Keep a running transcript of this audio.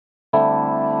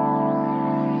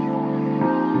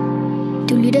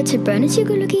Du lytter til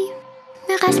Børnepsykologi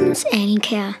med Rasmus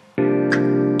Alenkær.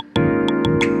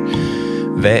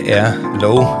 Hvad er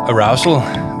low arousal?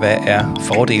 Hvad er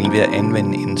fordelen ved at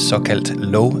anvende en såkaldt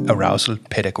low arousal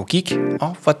pædagogik?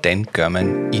 Og hvordan gør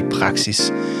man i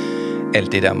praksis?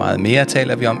 Alt det der meget mere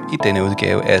taler vi om i denne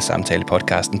udgave af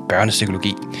samtale-podcasten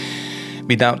Børnepsykologi.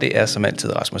 Mit navn det er som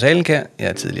altid Rasmus Alenkær. Jeg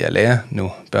er tidligere lærer,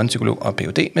 nu børnepsykolog og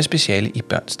Ph.D. med speciale i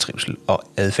børns trivsel og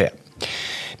adfærd.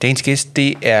 Dagens gæst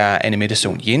det er Annemette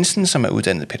Sohn Jensen, som er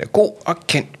uddannet pædagog og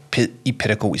kendt i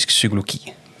pædagogisk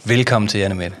psykologi. Velkommen til,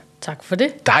 Annemette. Tak for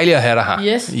det. Dejligt at have dig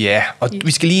her. Yes. Ja, og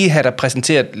vi skal lige have dig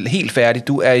præsenteret helt færdigt.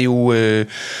 Du er jo du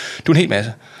er en hel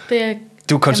masse. Det er,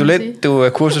 du er konsulent, du er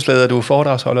kursusleder, du er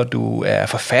foredragsholder, du er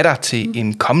forfatter til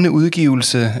en kommende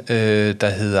udgivelse, der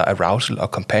hedder Arousal og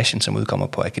Compassion, som udkommer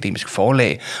på Akademisk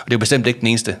Forlag. Og det er jo bestemt ikke den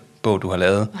eneste bog, du har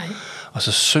lavet. Nej. Og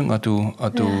så synger du,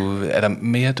 og er der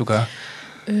mere, du gør?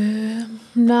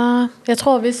 Nej, jeg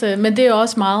tror vist, men det er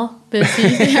også meget, vil jeg sige.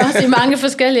 Det er også i mange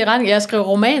forskellige retninger. Jeg skriver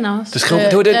romaner også. Du skriver,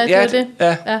 det var det? Ja, det var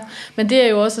det. Ja. Men det er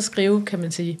jo også at skrive, kan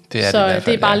man sige. Det er så det,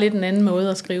 det er bare lidt en anden måde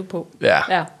at skrive på. Ja.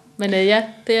 Men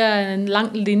det er en lang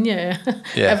linje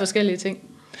af forskellige ting.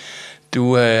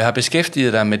 Du har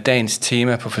beskæftiget dig med dagens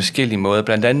tema på forskellige måder,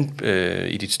 blandt andet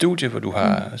i dit studie, hvor du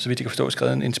har, så vidt jeg kan forstå,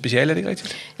 skrevet en speciale, er det ikke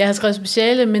rigtigt? Jeg har skrevet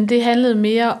speciale, men det handlede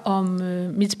mere om,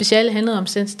 mit speciale handlede om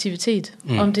sensitivitet,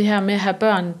 om det her med at have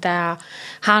børn, der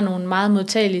har nogle meget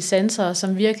modtagelige sanser,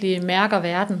 som virkelig mærker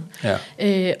verden.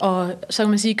 Ja. Og så kan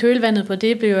man sige, kølvandet på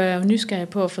det blev jeg jo nysgerrig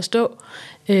på at forstå,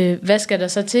 hvad skal der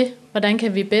så til? Hvordan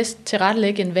kan vi bedst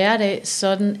tilrettelægge en hverdag,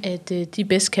 sådan at de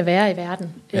bedst kan være i verden?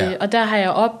 Ja. Og der har jeg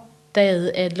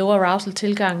opdaget, at low arousal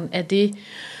tilgangen er det,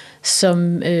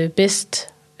 som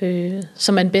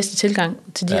som er den bedste tilgang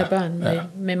til de her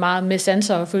børn med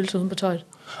sanser og følelser uden på tøjet.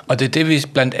 Og det er det, vi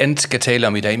blandt andet skal tale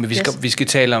om i dag, men vi skal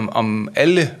tale om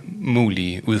alle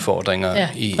mulige udfordringer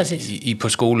på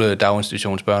skole,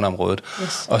 daginstitutions, børneområdet,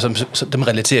 og dem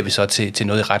relaterer vi så til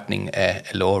noget i retning af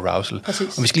low arousal.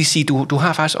 Præcis. Og vi skal lige sige, du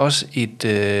har faktisk også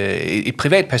et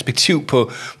privat perspektiv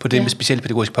på det med specielt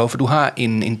pædagogisk behov, for du har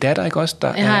en datter, ikke også?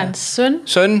 Jeg har en søn.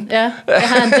 Søn? Ja, jeg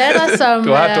har en datter, som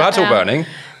du har to børn, ikke?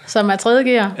 Som er 3.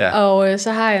 gear, og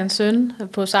så har jeg en søn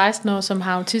på 16 år, som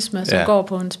har autisme, som går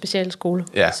på en specialskole.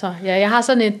 Ja. Så jeg har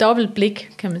sådan et dobbelt blik,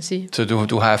 kan man sige. Så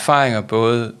du har erfaringer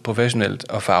både professionelt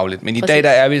og fagligt, men i dag der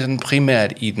er vi sådan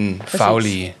primært i den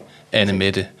faglige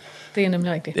Annemette. Det er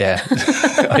nemlig rigtigt. Ja,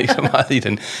 og ikke så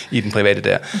meget i den private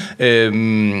der.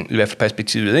 I hvert fald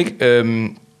perspektivet, ikke?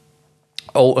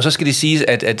 Og så skal det siges,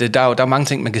 at der er mange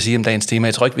ting, man kan sige om dagens tema.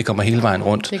 Jeg tror ikke, vi kommer hele vejen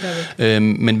rundt. Det gør vi.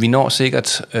 Men vi når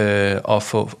sikkert at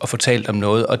få talt om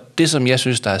noget. Og det, som jeg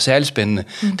synes, der er særlig spændende,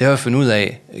 det er at finde ud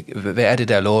af, hvad er det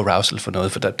der low arousal for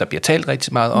noget? For der bliver talt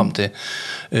rigtig meget om det.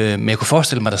 Men jeg kunne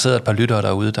forestille mig, at der sidder et par lyttere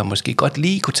derude, der måske godt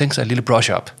lige kunne tænke sig et lille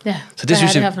brush-up. Ja, så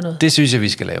det synes jeg, vi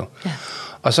skal lave. Ja.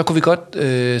 Og så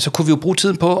kunne vi jo bruge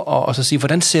tiden på og så sige,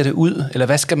 hvordan ser det ud? Eller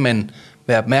hvad skal man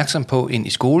være opmærksom på ind i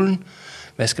skolen?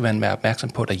 Hvad skal man være opmærksom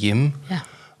på derhjemme? Ja.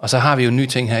 Og så har vi jo en ny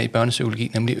ting her i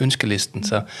børnepsykologi, nemlig ønskelisten.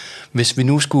 Så hvis vi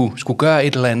nu skulle gøre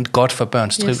et eller andet godt for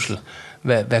børns trivsel,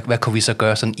 hvad kunne vi så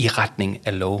gøre sådan i retning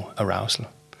af low arousal?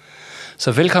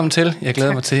 Så velkommen til. Jeg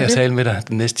glæder mig til at tale med dig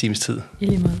den næste times tid. I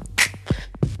lige måde.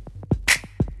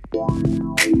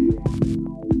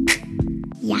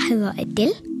 Jeg hedder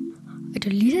Adele, og du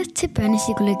lytter til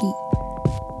Børnepsykologi.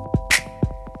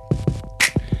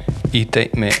 I dag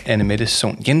med Annemette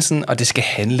Sohn Jensen, og det skal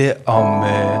handle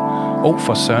om...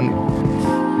 for søren.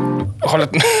 Holder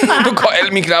den. Nu går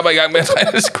alle mine knapper i gang med at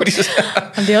træne.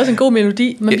 Det er også en god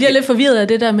melodi. Man bliver lidt forvirret af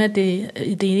det der med, at det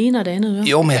er det ene og det andet.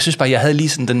 Jo, men jeg synes bare, jeg havde lige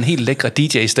sådan den helt lækre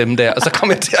DJ-stemme der, og så kom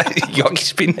jeg til at jogge i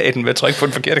spinaten ved at trykke på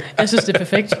den forkerte. Jeg synes, det er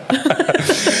perfekt.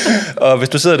 Og hvis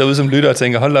du sidder derude som lytter og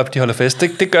tænker, hold op, de holder fest,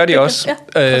 det gør de også.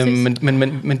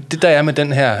 Men det der er med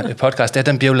den her podcast, det er, at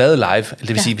den bliver jo lavet live. Det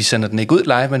vil sige, at vi sender den ikke ud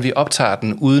live, men vi optager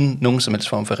den uden nogen som helst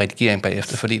form for redigering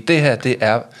bagefter. Fordi det her, det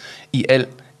er i al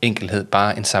enkelhed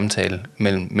bare en samtale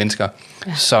mellem mennesker,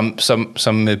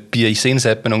 som bliver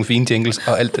iscenesat med nogle fine jingles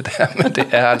og alt det der, men det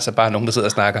er altså bare nogen, der sidder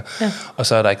og snakker, og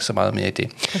så er der ikke så meget mere i det.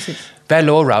 Præcis. Hvad er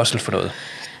low arousal for noget?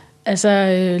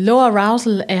 Altså, low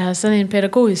arousal er sådan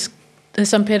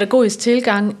en pædagogisk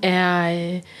tilgang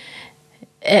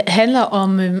handler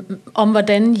om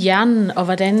hvordan hjernen og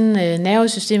hvordan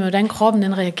nervesystemet, hvordan kroppen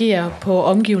den reagerer på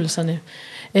omgivelserne.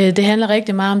 Det handler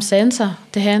rigtig meget om sanser.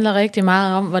 Det handler rigtig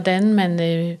meget om, hvordan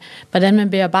man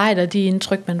bearbejder de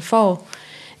indtryk, man får.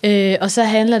 Og så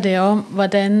handler det om,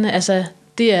 hvordan... Altså,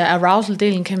 det er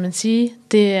arousal-delen, kan man sige.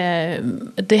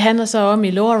 Det handler så om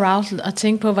i low arousal at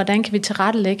tænke på, hvordan kan vi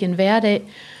tilrettelægge en hverdag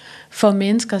for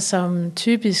mennesker, som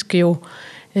typisk jo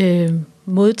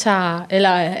modtager, eller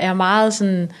er meget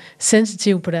sådan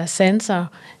sensitiv på deres sanser,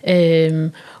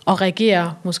 og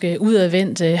reagerer måske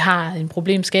udadvendt, har en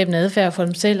problemskabende adfærd for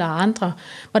dem selv og andre.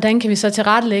 Hvordan kan vi så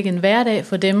tilrettelægge en hverdag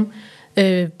for dem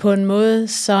på en måde,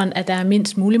 sådan at der er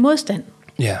mindst mulig modstand?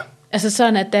 Ja. Altså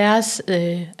sådan, at deres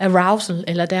arousal,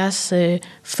 eller deres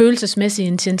følelsesmæssige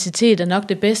intensitet er nok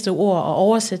det bedste ord at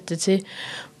oversætte det til,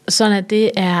 sådan at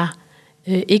det er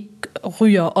ikke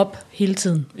ryger op hele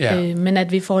tiden, men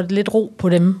at vi får lidt ro på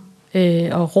dem,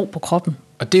 og ro på kroppen.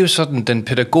 Og det er jo sådan den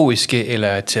pædagogiske,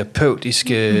 eller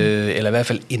terapeutiske, eller i hvert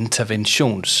fald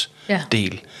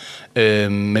interventionsdel.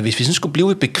 Men hvis vi sådan skulle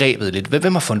blive i begrebet lidt,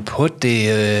 hvem har fundet på det?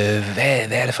 Hvad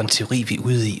er det for en teori, vi er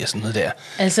ude i, og sådan noget der?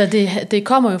 Altså, det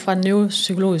kommer jo fra den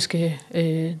neuropsykologiske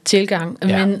tilgang,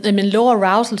 men low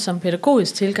arousal som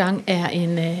pædagogisk tilgang er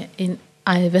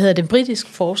en britisk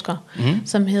forsker,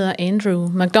 som hedder Andrew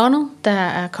McDonald, der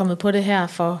er kommet på det her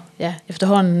for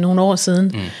efterhånden nogle år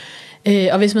siden.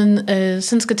 Og hvis man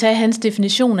sådan skal tage hans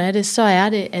definition af det, så er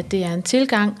det, at det er en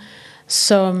tilgang,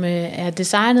 som er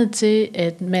designet til,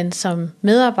 at man som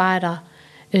medarbejder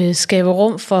skaber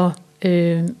rum for,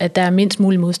 at der er mindst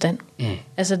mulig modstand.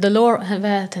 Altså,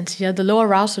 the low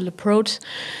arousal approach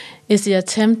is the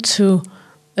attempt to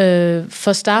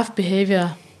for staff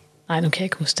behavior. Nej, nu kan jeg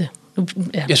ikke huske det.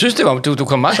 Jeg synes, det var, du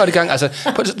kom meget godt i gang. Altså,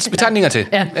 betegninger til.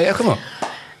 Jeg kommer.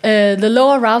 The low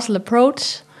arousal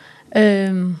approach.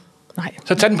 Nej.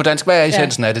 Så tag den på dansk. Hvad er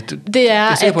essensen af det? Det er,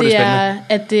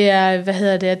 at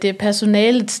det er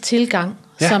personalets tilgang,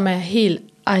 som er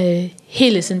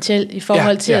helt essentiel i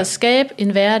forhold til at skabe en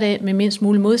hverdag med mindst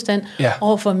mulig modstand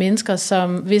over for mennesker,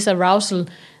 som hvis arousal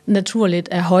naturligt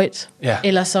er højt,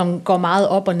 eller som går meget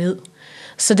op og ned.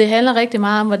 Så det handler rigtig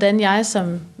meget om, hvordan jeg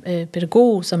som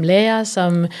pædagog, som lærer,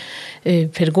 som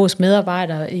pædagogisk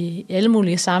medarbejder i alle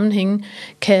mulige sammenhænge,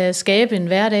 kan skabe en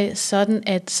hverdag, sådan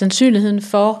at sandsynligheden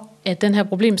for, at den her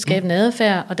problemskabende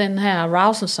adfærd, og den her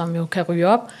arousal, som jo kan ryge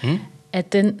op,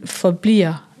 at den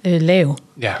forbliver lav.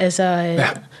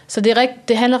 Så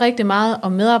det handler rigtig meget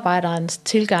om medarbejderens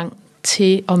tilgang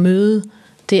til at møde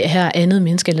det her andet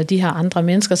menneske, eller de her andre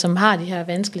mennesker, som har de her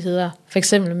vanskeligheder, for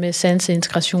eksempel med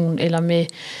sanseintegration, eller med,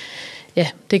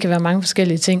 det kan være mange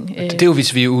forskellige ting. Det er jo,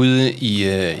 hvis vi er ude i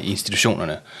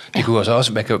institutionerne. Det kunne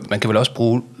også, man kan vel også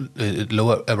bruge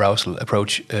low arousal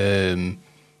approach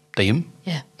derhjemme,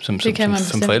 som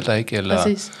forældre, ikke? Eller?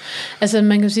 Præcis. Altså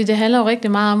man kan sige, det handler jo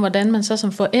rigtig meget om, hvordan man så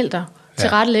som forældre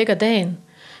tilrettelægger dagen,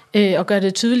 og gør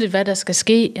det tydeligt, hvad der skal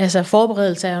ske. Altså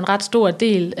forberedelse er jo en ret stor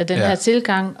del af den her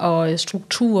tilgang, og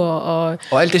struktur. Og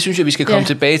alt det synes jeg, vi skal komme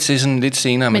tilbage til sådan lidt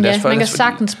senere. Men man kan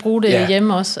sagtens bruge det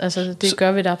hjemme også. Altså det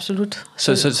gør vi da absolut.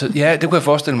 Så det kunne jeg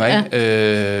forestille mig.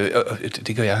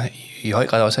 Det gør jeg i høj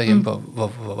grad også herhjemme,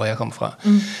 hvor jeg kommer fra.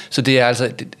 Så det er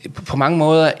altså på mange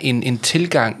måder en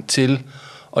tilgang til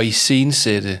at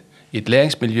iscenesætte et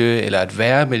læringsmiljø, eller et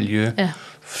væremiljø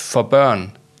for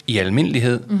børn, i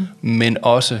almindelighed, men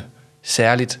også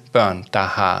særligt børn, der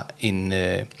har en,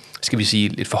 skal vi sige,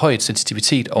 lidt forhøjet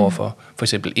sensitivitet overfor for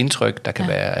eksempel indtryk, der kan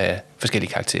være af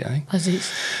forskellige karakterer. Ikke?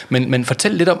 Præcis. Men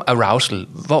fortæl lidt om arousal.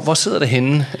 Hvor sidder det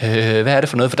henne? Hvad er det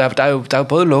for noget? For der er jo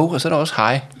både low, og så er der også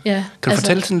high. Ja, kan du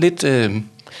fortælle sådan lidt?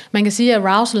 Man kan sige, at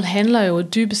arousal handler jo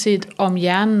dybest set om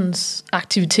hjernens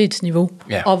aktivitetsniveau,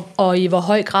 og i hvor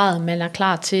høj grad man er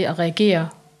klar til at reagere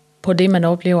på det, man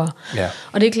oplever. Ja.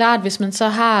 Og det er klart, at hvis man så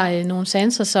har nogle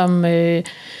sanser,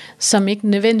 som ikke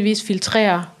nødvendigvis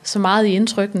filtrerer så meget i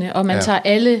indtrykkene, og man tager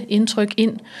alle indtryk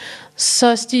ind,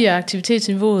 så stiger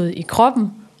aktivitetsniveauet i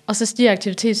kroppen, og så stiger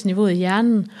aktivitetsniveauet i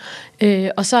hjernen,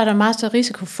 og så er der meget større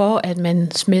risiko for, at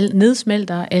man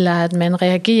nedsmelter, eller at man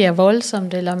reagerer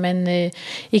voldsomt, eller man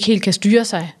ikke helt kan styre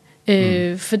sig.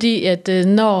 Fordi at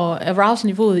når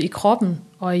arousal-niveauet i kroppen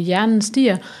og i hjernen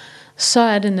stiger, så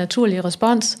er den naturlige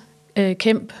respons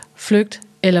kæmp, flygt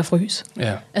eller frys.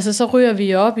 Ja. Altså så ryger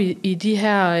vi op i de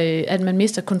her, at man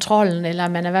mister kontrollen, eller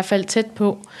man er i hvert fald tæt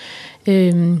på.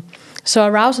 Så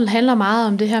arousal handler meget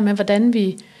om det her med, hvordan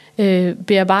vi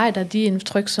bearbejder de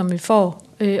indtryk, som vi får.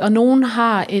 Og nogen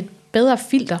har et bedre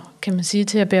filter, kan man sige,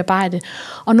 til at bearbejde.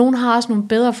 Og nogen har også nogle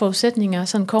bedre forudsætninger,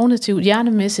 sådan kognitivt,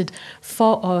 hjernemæssigt,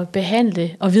 for at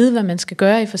behandle og vide, hvad man skal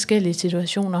gøre i forskellige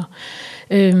situationer.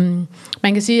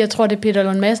 Man kan sige, jeg tror, det er Peter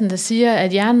Lund Madsen, der siger,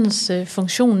 at hjernens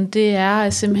funktion, det er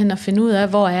simpelthen at finde ud af,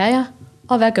 hvor er jeg,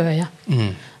 og hvad gør jeg.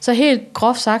 Så helt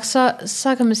groft sagt,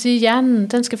 så kan man sige, at hjernen,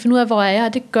 den skal finde ud af, hvor er jeg,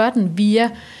 og det gør den via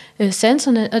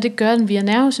sanserne, og det gør den via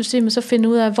nervesystemet, så finde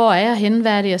ud af, hvor er jeg henne,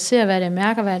 hvad er det, jeg ser, hvad er det, jeg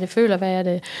mærker, hvad er det, jeg føler, hvad er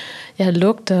det, jeg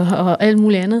lugter, og alt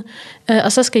muligt andet.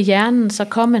 Og så skal hjernen så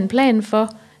komme en plan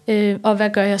for, og hvad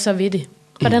gør jeg så ved det?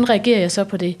 Hvordan reagerer jeg så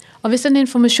på det? Og hvis den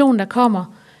information, der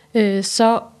kommer,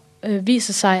 så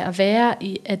viser sig at være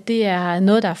i, at det er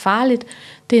noget, der er farligt,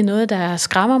 det er noget, der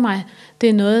skræmmer mig, det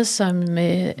er noget, som...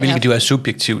 Hvilket jo er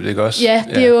subjektivt, ikke også? Ja,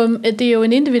 det er jo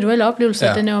en individuel oplevelse,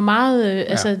 den er jo meget...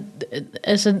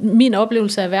 Altså, min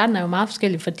oplevelse af verden er jo meget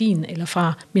forskellig fra din, eller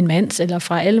fra min mands, eller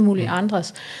fra alle mulige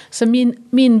andres. Så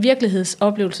min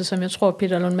virkelighedsoplevelse, som jeg tror,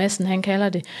 Peter Lund Madsen, han kalder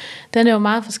det, den er jo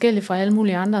meget forskellig fra alle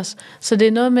mulige andres. Så det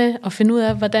er noget med at finde ud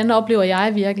af, hvordan oplever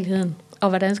jeg virkeligheden, og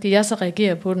hvordan skal jeg så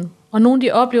reagere på den. Og nogle,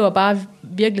 de oplever bare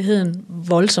virkeligheden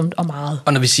voldsomt og meget.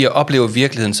 Og når vi siger oplever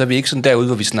virkeligheden, så er vi ikke sådan derude,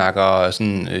 hvor vi snakker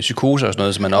sådan psykose og sådan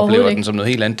noget, så man oplever den som noget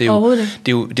helt andet. Det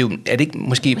er det ikke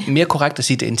måske mere korrekt at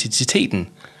sige, det er intensiteten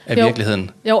af virkeligheden?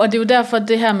 Jo, og det er jo derfor,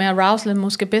 det her med arousal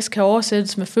måske bedst kan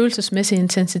oversættes med følelsesmæssig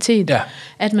intensitet. Ja.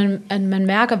 At man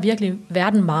mærker virkelig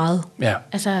verden meget. Ja.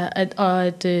 Altså,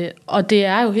 og det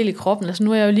er jo helt i kroppen. Altså,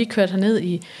 nu er jeg jo lige kørt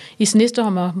herned i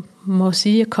Snestorm og må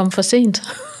sige, at kom for sent.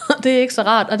 Det er ikke så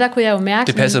rart, og der kunne jeg jo mærke...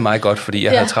 Det passede mig godt, fordi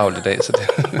jeg havde travlt i dag, så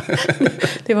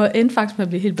det var endte faktisk med at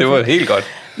blive helt perfekt. Det var helt godt.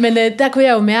 Men der kunne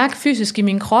jeg jo mærke fysisk i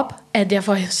min krop, at jeg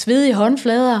får svedige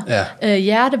håndflader,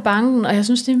 hjertebanken, og jeg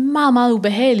synes, det er meget, meget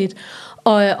ubehageligt.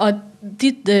 Og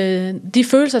de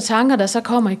følelser og tanker, der så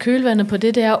kommer i kølvandet på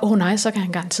det der, nej, så kan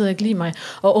han garanteret ikke lide mig,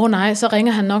 og nej, så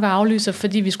ringer han nok og aflyser,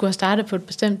 fordi vi skulle have startet på et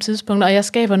bestemt tidspunkt, og jeg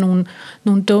skaber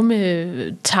nogle dumme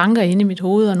tanker inde i mit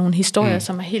hoved, og nogle historier,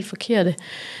 som er helt forkerte.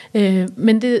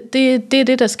 Men det er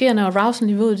det, der sker, når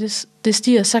arousal-niveauet det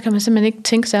stiger, så kan man simpelthen ikke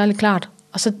tænke særlig klart,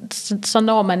 og så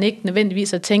når man ikke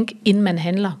nødvendigvis at tænke, inden man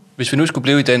handler. Hvis vi nu skulle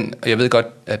blive i den, og jeg ved godt,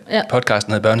 at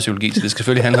podcasten hedder børnepsykologi, så det skal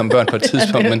selvfølgelig handle om børn på et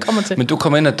tidspunkt, men du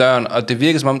kom ind ad døren, og det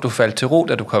virkede som om, du faldt til ro,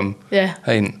 da du kom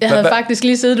herind. Jeg havde faktisk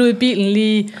lige siddet ude i bilen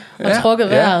lige og trukket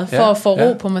vejret for at få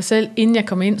ro på mig selv, inden jeg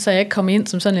kom ind, så jeg ikke kom ind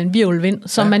som sådan en virvelvind,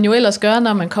 som man jo ellers gør,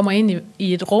 når man kommer ind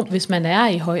i et rum, hvis man er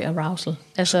i høj arousal.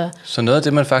 Altså, så noget af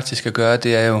det, man faktisk skal gøre,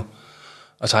 det er jo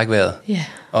at trække vejret,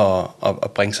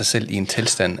 og bringe sig selv i en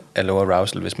tilstand af low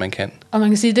arousal, hvis man kan. Og man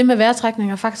kan sige, at det med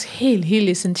vejrtrækning er faktisk helt, helt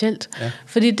essentielt. Ja.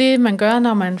 Fordi det, man gør,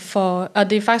 når man får... Og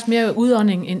det er faktisk mere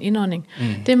udånding end indånding.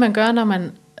 Det, man gør, når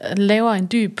man laver en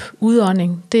dyb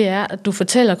udånding, det er, at du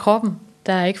fortæller kroppen,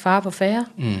 der er ikke fare på færre.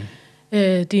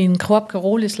 Din krop kan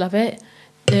roligt slappe af.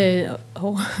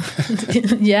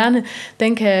 Din hjerne,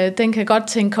 den kan godt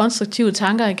tænke konstruktive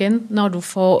tanker igen, når du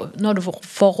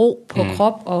får ro på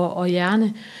krop og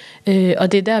hjerne.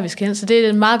 Og det er der, vi skal hen. Så det er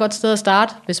et meget godt sted at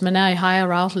starte, hvis man er i high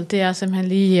arousal. Det er simpelthen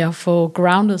lige at få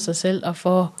grounded sig selv og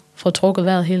få trukket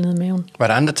vejret helt ned i maven. Var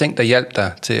der andre ting, der hjalp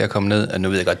dig til at komme ned? Nu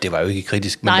ved jeg godt, det var jo ikke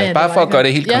kritisk, men bare for at gøre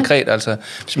det helt konkret, altså,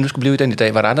 hvis du skulle blive i den i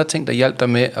dag, var der andre ting, der hjalp dig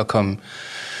med at komme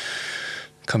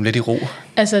lidt i ro?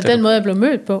 Altså den måde, jeg blev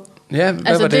mødt på. Ja,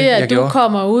 hvad var det, at du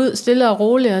kommer ud stille og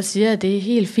roligt og siger, at det er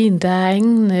helt fint, der er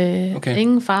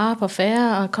ingen fare på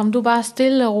færre, og kom du bare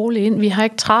stille og roligt ind, vi har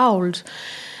ikke travlt.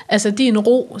 Altså, din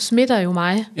ro smitter jo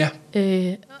mig. Ja.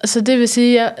 Så det vil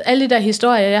sige, at alle de der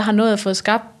historier, jeg har nået at få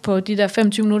skabt på de der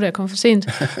 25 minutter, jeg kom for sent,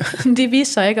 de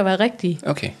viser sig ikke at være rigtige.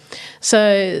 Okay.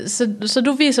 Så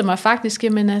du viser mig faktisk,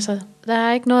 jamen altså, der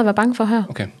er ikke noget at være bange for her.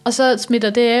 Okay. Og så smitter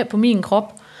det af på min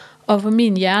krop, og på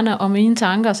min hjerne, og mine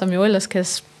tanker, som jo ellers kan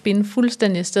spinde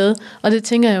fuldstændig afsted. Og det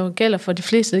tænker jeg jo gælder for de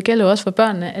fleste, det gælder jo også for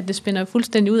børnene, at det spinder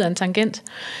fuldstændig ud af en tangent.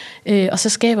 Og så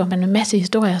skaber man en masse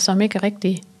historier, som ikke er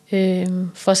rigtige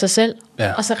for sig selv,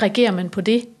 og så reagerer man på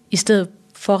det, i stedet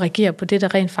for at reagere på det,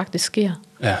 der rent faktisk sker.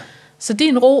 Ja. Så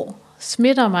din ro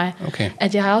smitter mig,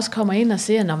 at jeg også kommer ind og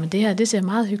siger, men det her, det ser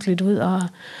meget hyggeligt ud, og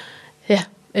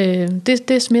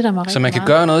det smitter mig rigtig meget. Så man kan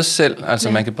gøre noget selv,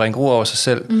 altså man kan bringe ro over sig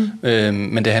selv,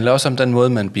 men det handler også om den måde,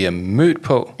 man bliver mødt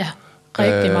på. Ja,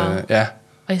 rigtig meget. Ja.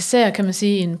 Og især kan man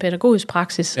sige, i en pædagogisk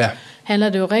praksis, handler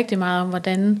det jo rigtig meget om,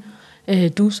 hvordan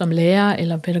du som lærer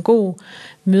eller pædagog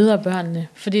møder børnene.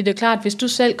 Fordi det er klart, hvis du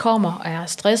selv kommer og er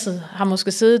stresset, har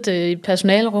måske siddet i et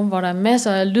personalerum, hvor der er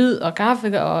masser af lyd og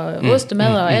kaffe og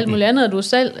ostemad og alt muligt andet, og du er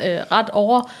selv ret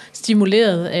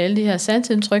overstimuleret af alle de her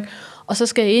sansindtryk, og så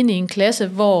skal jeg ind i en klasse,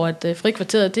 hvor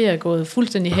frikvarteret det er gået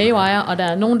fuldstændig haywire, og der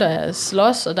er nogen, der er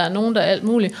slås, og der er nogen, der er alt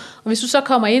muligt. Og hvis du så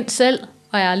kommer ind selv,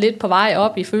 og er lidt på vej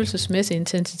op i følelsesmæssig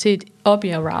intensitet, op i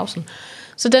arousal,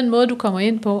 så den måde, du kommer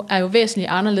ind på, er jo væsentligt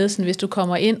anderledes, end hvis du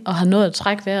kommer ind og har nået at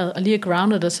trække vejret, og lige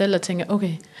grounded dig selv og tænker,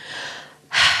 okay,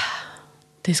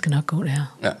 det skal nok gå det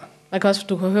her. Ja. Jeg kan også,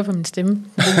 du kan høre på min stemme.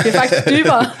 Det er faktisk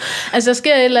dybere. Altså, der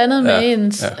sker et eller andet med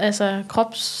ens,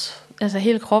 altså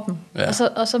hele kroppen. Ja.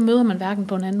 Og så møder man verden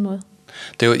på en anden måde.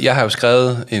 Jeg har jo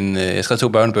skrevet jeg skrev 2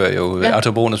 børnebøger, jo,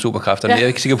 Autobron og Superkræfter. Jeg er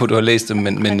ikke sikker på, at du har læst dem,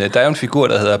 men der er jo en figur,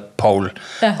 der hedder Paul,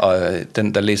 og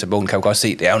den, der læser bogen, kan jo godt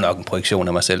se, det er jo nok en projektion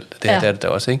af mig selv. Det er det der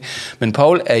også, ikke? Men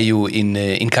Paul er jo en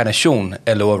inkarnation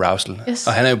af low arousal,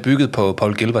 og han er jo bygget på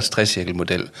Paul Gilberts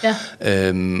 3-cirkelmodel.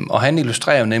 Og han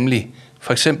illustrerer jo nemlig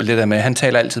for eksempel det der med, at han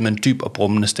taler altid med en dyb og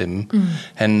brummende stemme.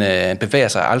 Han bevæger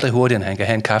sig aldrig hurtigere, end han kan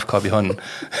have en kaffekop i hånden,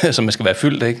 som skal være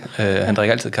fyldt, ikke? Han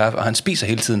drikker altid kaffe, og han spiser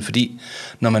hele tiden, fordi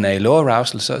når man er i low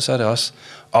arousal, så er det også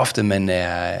ofte, man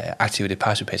er aktiv i det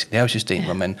parasympatiske nervesystem,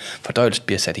 hvor man fordøjelse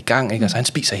bliver sat i gang, ikke? Altså han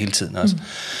spiser hele tiden også.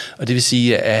 Og det vil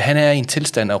sige, at han er i en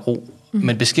tilstand af ro,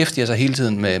 men beskæftiger sig hele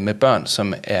tiden med børn,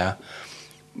 som er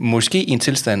måske i en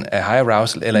tilstand af high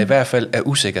arousal, eller i hvert fald af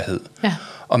usikkerhed.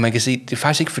 Og man kan se, det er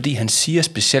faktisk ikke, fordi han siger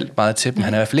specielt meget til dem.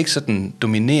 Han er i hvert fald ikke sådan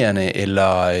dominerende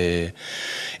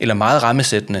eller meget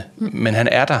rammesættende, men han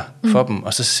er der for dem,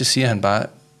 og så siger han bare,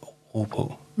 ro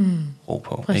på. Ro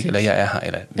på. Ikke? Eller jeg er her,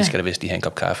 eller vi skal da vist lige have en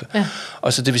kop kaffe.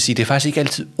 Og så det vil sige, det er faktisk ikke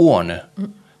altid ordene.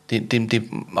 Det er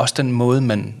også den måde,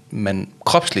 man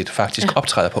kropsligt faktisk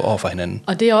optræder på over for hinanden.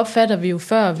 Og det opfatter vi jo,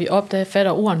 før vi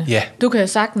opfatter ordene. Du kan jo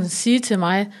sagtens sige til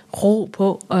mig, ro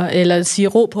på, eller sige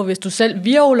ro på, hvis du selv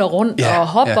virvler rundt og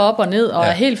hopper op og ned, og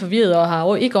er helt forvirret, og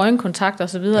har ikke øjenkontakt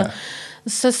osv.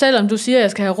 Så selvom du siger, at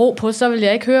jeg skal have ro på, så vil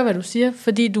jeg ikke høre, hvad du siger,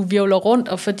 fordi du virvler rundt,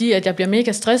 og fordi at jeg bliver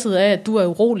mega stresset af, at du er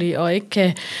urolig, og ikke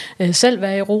kan selv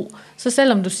være i ro. Så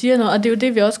selvom du siger noget, og det er jo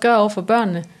det, vi også gør over for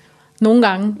børnene, nogle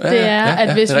gange, det er,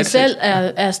 at hvis vi selv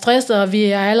er stresset, og vi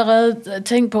har allerede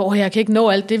tænkt på, at jeg kan ikke nå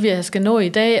alt det, jeg skal nå i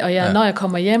dag, og når jeg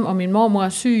kommer hjem, og min mormor er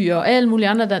syg, og alle mulige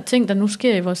andre ting, der nu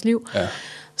sker i vores liv,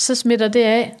 så smitter det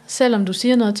af. Selvom du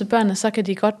siger noget til børnene, så kan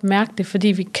de godt mærke det, fordi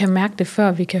vi kan mærke det,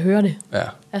 før vi kan høre det.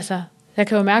 Altså, jeg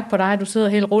kan jo mærke på dig, at du sidder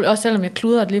helt roligt, også selvom jeg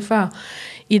kludrede det lige før,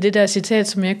 i det der citat,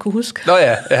 som jeg ikke kunne huske.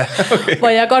 Okay. Hvor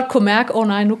jeg godt kunne mærke,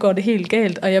 nej, nu går det helt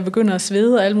galt, og jeg begynder at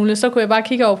svede og alt muligt. Så kunne jeg bare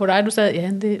kigge over på dig, du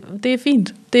sagde, det er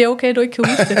fint. Det er okay, du ikke kan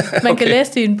huske det. Man kan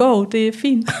læse det i en bog, det er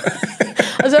fint.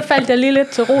 Og så faldt jeg lige lidt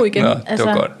til ro igen. Nå, det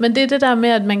var godt. Men det er det der med,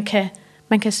 at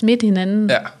man kan smitte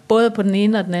hinanden, både på den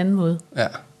ene og den anden måde.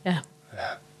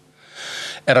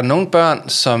 Er der nogle børn,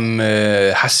 som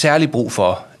har særlig brug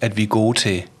for, at vi er gode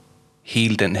til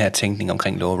hele den her tænkning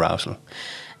omkring low arousal?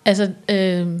 Altså,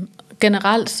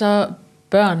 generelt så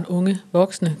børn, unge,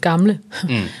 voksne, gamle,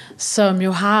 som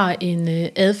jo har en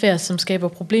adfærd, som skaber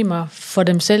problemer for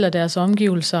dem selv og deres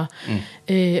omgivelser,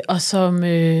 og som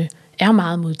er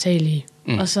meget modtagelige,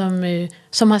 og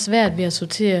som har svært ved at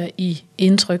sortere i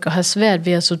indtryk, og har svært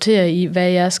ved at sortere i, hvad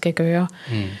jeg skal gøre.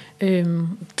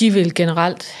 De vil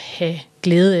generelt have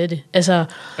glæde af det. Altså,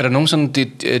 er der nogle sådan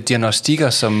diagnostikker,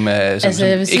 som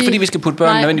ikke fordi vi skal putte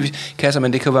børn nødvendigvis i kasser,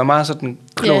 men det kan jo være meget sådan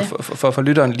klogt for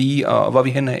lytteren lige, og hvor vi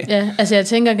hen af. Ja, altså jeg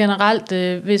tænker generelt,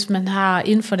 hvis man har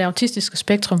inden for det autistiske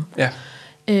spektrum,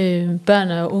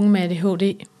 børn og unge med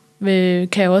ADHD,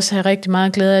 kan jo også have rigtig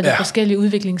meget glæde af det. Forskellige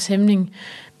udviklingshæmning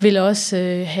vil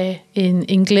også have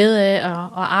en glæde af at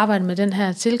arbejde med den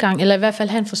her tilgang, eller i hvert fald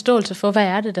have en forståelse for, hvad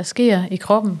er det, der sker i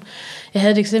kroppen. Jeg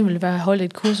havde et eksempel, hvor jeg holdt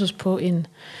et kursus på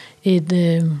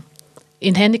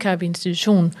en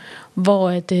handicapinstitution,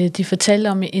 hvor de fortalte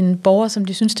om en borger, som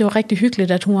de syntes, det var rigtig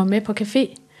hyggeligt, at hun var med på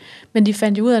café. Men de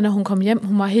fandt jo ud af, når hun kom hjem,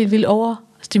 hun var helt vildt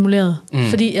overstimuleret,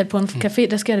 fordi at på en café,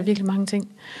 der sker der virkelig mange ting.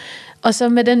 Og så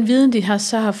med den viden, de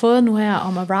har fået nu her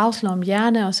om arousal, om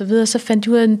hjerne og så videre, så fandt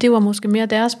de ud af, at det var måske mere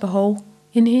deres behov,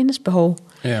 end hendes behov.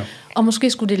 Og måske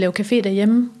skulle de lave café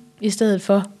derhjemme i stedet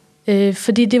for.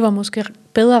 Fordi det var måske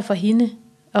bedre for hende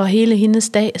og hele hendes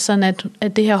dag, sådan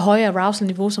at det her høje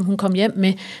arousal-niveau, som hun kom hjem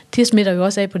med, det smitter jo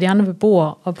også af på de andre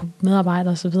beboere og på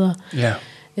medarbejdere og så videre.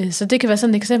 Så det kan være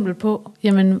sådan et eksempel på,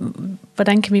 jamen,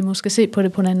 hvordan kan vi måske se på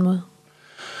det på en anden måde.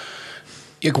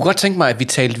 Jeg kunne godt tænke mig, at vi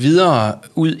talte videre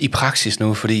ud i praksis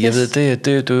nu, fordi jeg ved,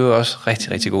 det er jo også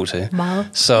rigtig, rigtig god til. Meget.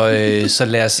 Så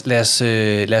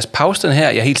lad os pause den her.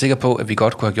 Jeg er helt sikker på, at vi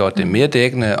godt kunne have gjort det mere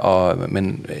dækkende,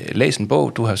 men læs en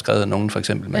bog. Du har skrevet nogen, for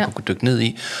eksempel, man kunne dykke ned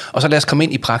i. Og så lad os komme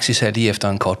ind i praksis her lige efter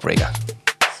en kort breaker.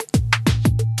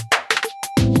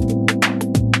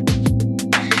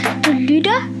 Du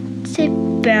lytter til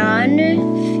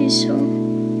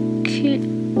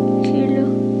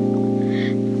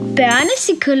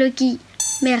Børnepsykologi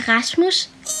med Rasmus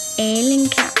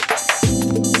Alenkær.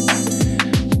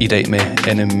 i dag med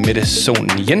Anne Mette Sohn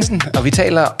Jensen, og vi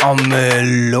taler om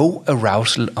low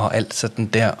arousal og alt sådan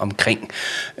der omkring.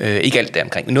 Ikke alt der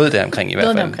omkring, noget der omkring i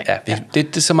hvert fald. Ja,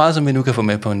 det er så meget, som vi nu kan få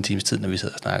med på en times tid, når vi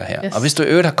sidder og snakker her. Yes. Og hvis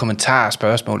du har kommentarer,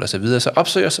 spørgsmål osv., så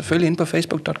opsøg os selvfølgelig inde på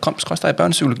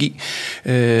facebook.com/børnepsykologi.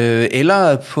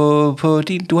 Eller på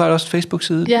din, du har også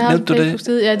Facebook-side. Jeg har en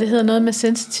Facebook-side, ja, det hedder noget med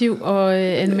sensitiv og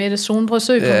Anne Mette Sohn. Prøv at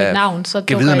søge på mit navn, så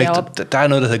dukker jeg op. Der er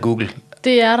noget, der hedder Google.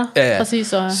 Det er der, præcis.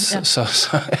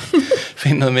 Så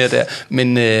find noget mere der.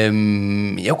 Men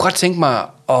jeg kunne godt tænke mig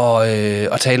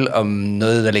at tale om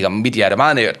noget, der ligger mit hjerte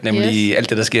meget nært, nemlig alt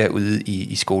det, der sker ude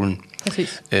i skolen.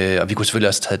 Præcis. Og vi kunne selvfølgelig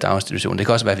også tage daginstitutionen. Det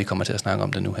kan også være, at vi kommer til at snakke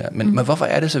om det nu her. Men hvorfor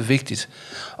er det så vigtigt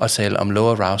at tale om low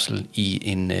arousal i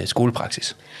en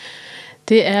skolepraksis?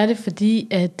 Det er det, fordi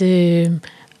at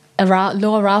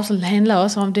low arousal handler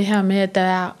også om det her med, at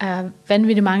der er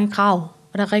vanvittigt mange krav,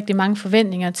 og der er rigtig mange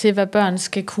forventninger til, hvad børn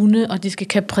skal kunne, og de skal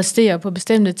kan præstere på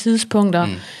bestemte tidspunkter.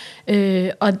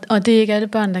 Og det er ikke alle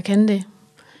børn, der kan det.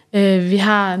 Vi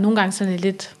har nogle gange sådan en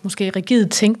lidt måske rigid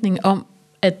tænkning om,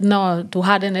 at når du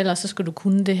har den alder, så skal du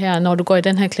kunne det her. Når du går i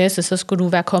den her klasse, så skal du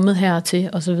være kommet hertil,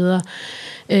 og så videre.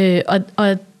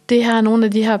 Og det har nogle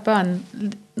af de her børn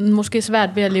måske svært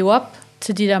ved at leve op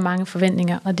til de der mange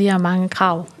forventninger, og de her mange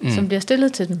krav, som bliver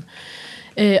stillet til dem.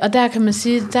 Og der kan man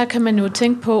sige, der kan man jo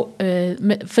tænke på,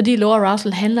 fordi low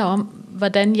arousal handler om,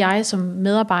 hvordan jeg som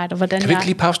medarbejder, Kan vi ikke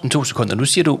lige pause den 2 sekunder? Nu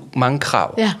siger du mange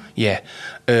krav. Ja.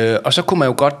 Og så kunne man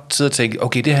jo godt sidde og tænke,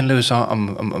 okay, det handler jo så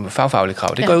om fagfaglige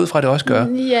krav. Det går ud fra, at det også gør.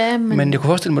 Ja, men jeg kunne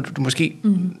forestille mig, at du måske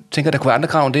tænker, at der kunne være andre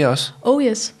krav end det også. Oh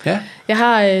yes. Ja. Jeg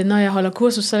har, når jeg holder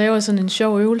kursus, så laver jeg sådan en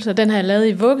sjov øvelse. Den har jeg lavet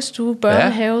i vuggestue,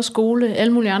 børnehave, skole,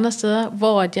 alle mulige andre steder,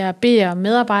 hvor jeg beder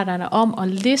medarbejderne om at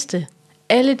liste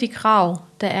alle de krav,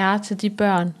 der er til de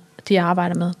børn, de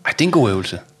arbejder med. Ej, det er en god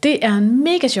øvelse. Det er en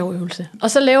mega sjov øvelse.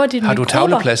 Og så laver de den. Har du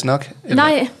tavleplads nok? Eller?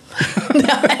 Nej, det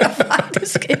har jeg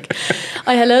faktisk ikke.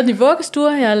 Og jeg har lavet den i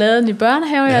vuggestuer, jeg har lavet den i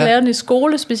børnehave, jeg har lavet den i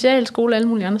skole, specialskole, alle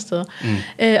mulige andre steder.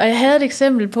 Og jeg havde et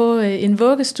eksempel på en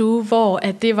vuggestue, hvor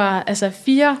at det var altså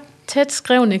 4 tæt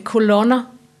skrevne kolonner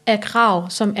af krav,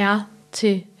 som er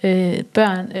til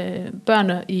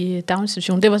børn i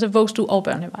daginstitutionen. Det var så vuggestue og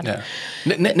børnevagt. Ja.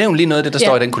 Nævn lige noget af det, der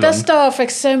står i den kolonne. Der står for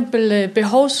eksempel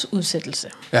behovsudsættelse.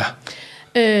 Ja.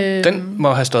 Den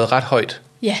må have stået ret højt.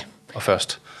 Ja. Og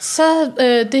først. Så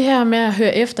det her med at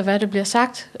høre efter, hvad det bliver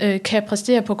sagt, kan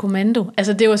præstere på kommando.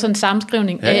 Altså det er jo sådan en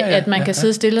sammenskrivning af, at man kan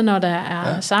sidde stille, når der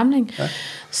er samling. Ja.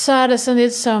 Så er der sådan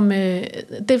lidt som,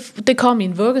 det kom i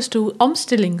en vuggestue,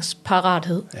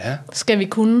 omstillingsparathed. Ja. Skal vi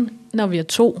kunne, når vi er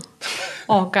 2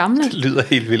 år gamle. Det lyder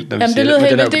helt vildt, når vi siger det. Lyder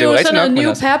helt vildt. Det er jo sådan noget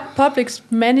new public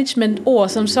management ord,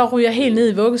 som så ryger helt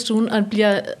ned i vuggestuen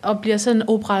og bliver sådan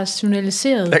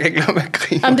operationaliseret. Jeg kan ikke lade med at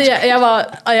grine. Jamen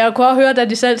jeg kunne også høre, da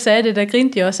de selv sagde det, der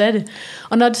grinte de også af det.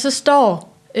 Og når det så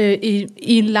står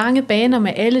i lange baner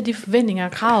med alle de forventninger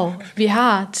og krav, vi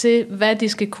har til, hvad de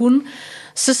skal kunne,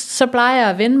 så plejer jeg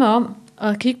at vende mig om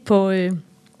og kigge på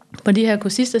de her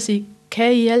kursister og sige,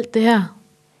 kan I alt det her?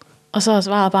 Og så er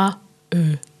svaret bare,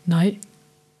 nej.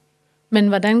 Men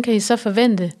hvordan kan I så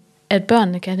forvente, at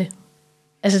børnene kan det?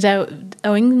 Altså, der er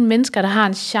jo ingen mennesker, der har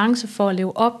en chance for at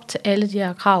leve op til alle de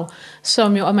her krav,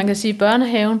 som jo, og man kan sige,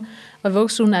 børnehaven og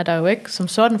vuggestuen er der jo ikke som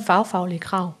sådan fagfaglige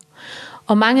krav.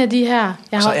 Og mange af de her...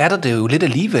 Så er der det jo lidt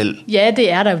alligevel. Ja,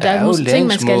 det er der jo. Der er jo ting,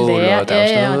 man skal lære. Og der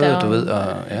er jo noget, du ved.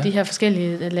 De her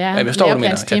forskellige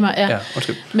læreplanstimer. Ja.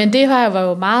 Men det har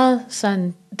jo meget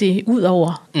sådan det ud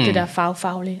over det der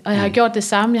fagfaglige. Og jeg har gjort det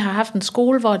samme. Jeg har haft en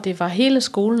skole, hvor det var hele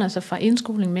skolen, altså fra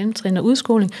indskoling, mellemtrin og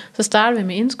udskoling. Så startede vi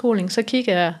med indskoling. Så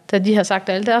kigger jeg, da de har sagt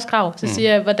alle deres krav, så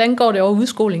siger jeg, hvordan går det over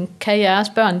udskoling? Kan jeres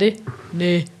børn det?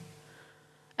 Nej.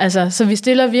 Altså, så vi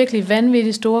stiller virkelig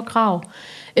vanvittigt store krav.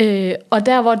 Og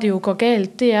der hvor det jo går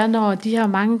galt, det er når de her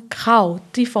mange krav,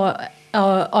 de får,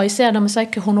 og især når man så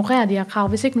ikke kan honorere de her krav.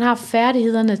 Hvis ikke man har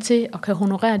færdighederne til at kan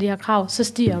honorere de her krav, så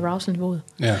stiger arousal-niveauet.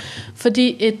 Ja.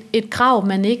 Fordi et krav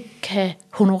man ikke kan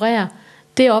honorere,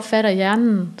 det opfatter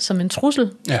hjernen som en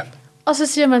trussel. Ja. Og så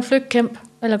siger man flygt, kæmp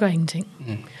eller gør ingenting.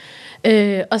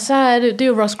 Og så er det er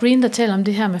jo Ross Greene, der taler om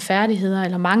det her med færdigheder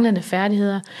eller manglende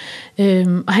færdigheder.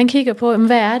 Og han kigger på,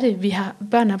 hvad er det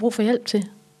børnene har brug for hjælp til.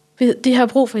 De har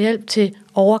brug for hjælp til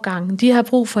overgangen. De har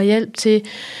brug for hjælp til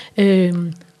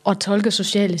at tolke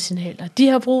sociale signaler. De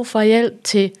har brug for hjælp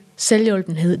til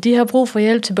selvhjulpenhed. De har brug for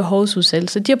hjælp til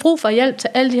behovsudsættelse. De har brug for hjælp til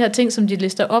alle de her ting, som de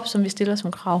lister op, som vi stiller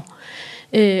som krav.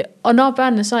 Og når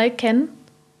børnene så ikke kan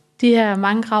de her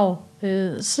mange krav,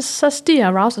 så stiger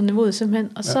arousal-niveauet simpelthen.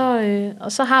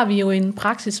 Og så har vi jo en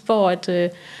praksis,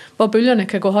 hvor bølgerne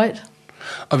kan gå højt.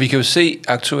 Og vi kan jo se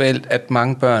aktuelt, at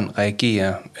mange børn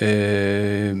reagerer.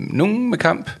 Nogle med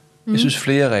kamp, Jeg synes,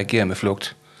 flere reagerer med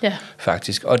flugt. Ja.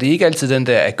 Faktisk. Og det er ikke altid den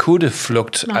der akutte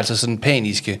flugt, altså sådan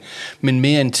paniske, men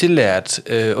mere en tillært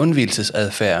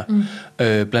undvigelsesadfærd.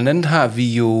 Blandt andet har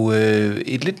vi jo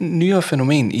et lidt nyere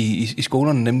fænomen i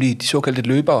skolerne, nemlig de såkaldte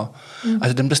løbere.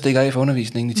 Altså dem, der stikker af for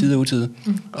undervisningen i tide og utide,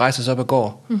 rejser sig op og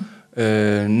går.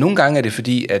 Nogle gange er det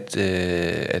fordi, at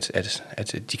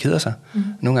de keder sig.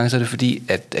 Nogle gange så er det fordi,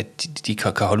 at de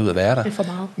kan holde ud at være der. Det er for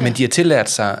meget. Ja. Men de har tillært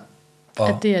sig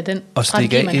at det er den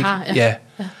strategi, man har. Ja,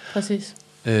 præcis.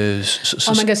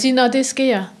 Og man kan sige, når det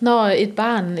sker, når et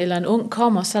barn eller en ung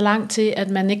kommer så langt til, at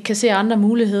man ikke kan se andre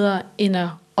muligheder end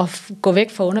at gå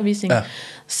væk fra undervisningen,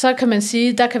 så kan man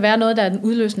sige, der kan være noget, der er den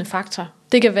udløsende faktor.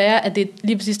 Det kan være, at det er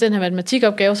lige præcis den her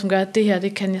matematikopgave, som gør, at det her,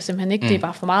 det kan jeg simpelthen ikke, det er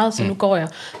bare for meget, så nu går jeg.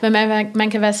 Men man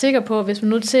kan være sikker på, hvis man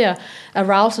nu ser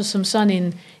arousal som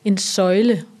sådan en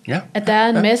søjle, at der er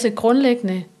en masse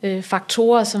grundlæggende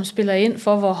faktorer, som spiller ind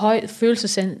for, hvor høj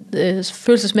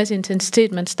følelsesmæssig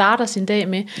intensitet man starter sin dag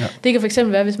med. Ja. Det kan fx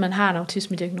være, hvis man har en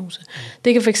autisme-diagnose.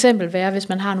 Det kan fx være, hvis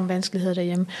man har nogle vanskeligheder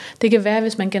derhjemme. Det kan være,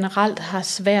 hvis man generelt har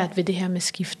svært ved det her med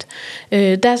skift.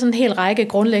 Der er sådan en hel række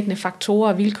grundlæggende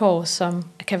faktorer og vilkår, som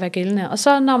kan være gældende. Og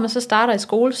så når man så starter i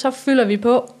skole, så fylder vi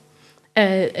på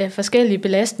af forskellige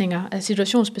belastninger, af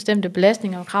situationsbestemte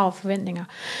belastninger og krav og forventninger.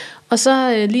 Og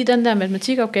så lige den der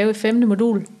matematikopgave i 5.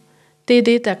 modul, det er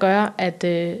det, der gør, at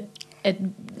det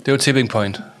er jo tipping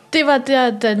point. Det var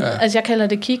der, altså jeg kalder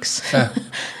det kiks. Ja.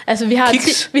 Altså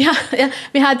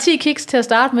vi har 10 kiks til at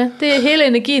starte med. Det er hele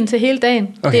energien til hele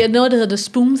dagen. Okay. Det er noget, der hedder the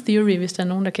spoon theory, hvis der er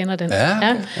nogen, der kender den. Ja,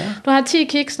 okay, ja. Du har 10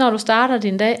 kiks, når du starter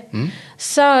din dag.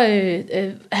 Så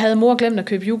havde mor glemt at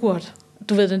købe yoghurt.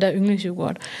 Du ved, den der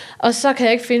yndlingsyoghurt. Og så kan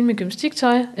jeg ikke finde mit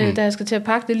gymnastiktøj, da jeg skal til at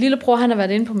pakke det. Lillebror, han har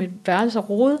været inde på mit værelse og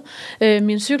rode.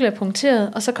 Min cykel er punkteret,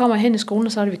 og så kommer jeg hen i skolen,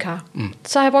 og så er det vikar.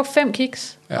 Så har jeg brugt 5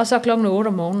 kiks, og så er klokken 8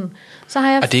 om morgenen. Så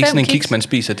har jeg og det er ikke sådan en kiks, man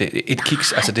spiser. Det er et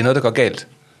kiks, altså det er noget, der går galt.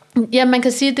 Ja, man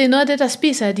kan sige, at det er noget af det, der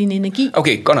spiser af din energi.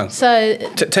 Okay, godt nok. Så,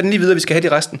 tag den lige videre, vi skal have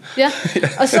de resten. Ja,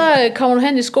 og så kommer du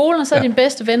hen i skolen, og så er din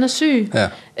bedste ven syg.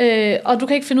 Ja. Og du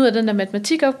kan ikke finde ud af den der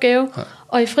matematikopgave. Ja.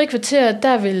 Og i frikvarteret,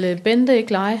 der vil Bente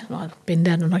ikke lege. Nå,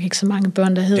 Bente er nok ikke så mange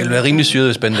børn, der hedder. Det ville være rimelig syret,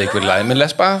 hvis Bente ikke vil lege. Men lad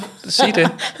os bare sige det.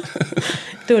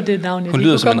 Det var det navn, jeg Hun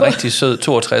lyder som en rigtig sød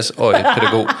 62-årig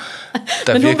pædagog,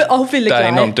 der er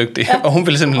enormt dygtig. Ja. Og hun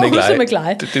ville simpelthen ikke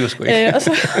lege. Det var sgu ikke.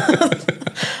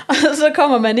 Og så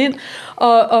kommer man ind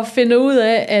og finder ud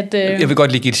af, at... Jeg vil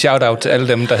godt lige give et shout-out til alle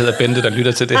dem, der hedder Bente, der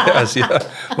lytter til det her og siger,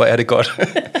 hvor er det godt,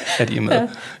 at I er med. Ja,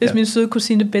 hvis min søde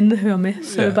kusine Bente hører med,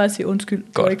 så vil jeg bare sige undskyld.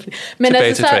 Godt. Men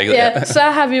altså, så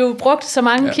har vi jo brugt så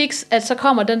mange kiks, at så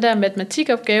kommer den der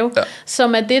matematikopgave,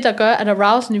 som er det, der gør, at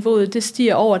arousal-niveauet, det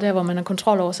stiger over der, hvor man har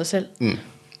kontrol over sig selv.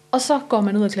 Og så går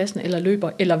man ud af klassen, eller løber,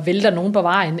 eller vælter nogen på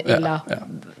vejen, eller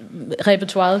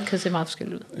repertoiret kan se meget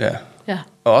forskelligt ud. Ja.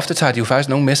 Og ofte tager de jo faktisk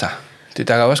nogen med sig.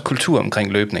 Der er også kultur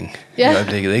omkring løbning i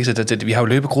øjeblikket, ikke? Så vi har jo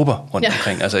løbegrupper rundt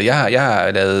omkring. Altså jeg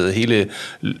har lavet hele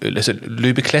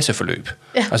løbeklasseforløb,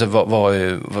 altså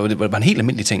hvor det var en helt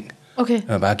almindelig ting. Okay.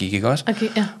 Man bare gik, ikke også? Okay,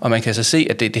 ja. Og man kan så se,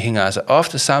 at det hænger altså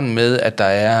ofte sammen med, at der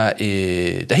er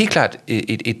helt klart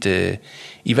et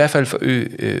i hvert fald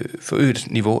forøget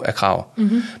niveau af krav.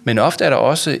 Men ofte er der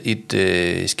også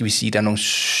skal vi sige, der er nogle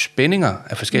spændinger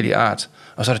af forskellige art,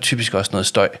 og så er der typisk også noget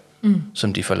støj,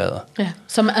 som de forlader. Ja,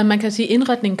 som man kan sige,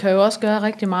 indretning kan jo også gøre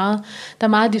rigtig meget. Der er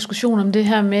meget diskussion om det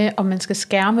her med, om man skal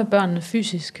skærme børnene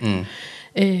fysisk.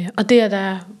 Og det er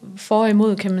der for og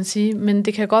imod, kan man sige. Men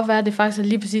det kan godt være, at det faktisk er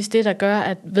lige præcis det, der gør,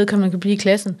 at vedkommende kan blive i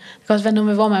klassen. Det kan også være noget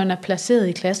med, hvor man er placeret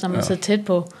i klassen, når man sidder tæt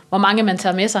på, hvor mange man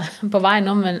tager med sig på vejen,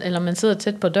 eller man sidder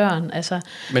tæt på døren. Altså,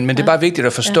 men det er bare vigtigt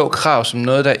at forstå krav som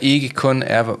noget, der ikke kun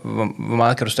er, hvor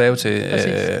meget kan du stave til,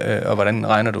 og hvordan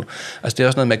regner du. Altså det er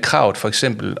også noget med kravet, for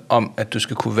eksempel om, at du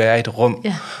skal kunne være i et rum,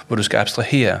 hvor du skal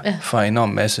abstrahere fra en enorm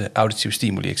masse auditiv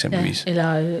stimuli, eksempelvis.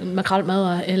 Eller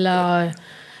makrelmadder, eller...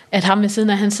 at ham ved siden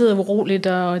af, han sidder uroligt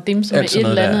og dimser med et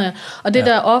eller andet. Der. Og det,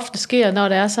 der ofte sker, når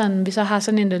det er sådan, vi så har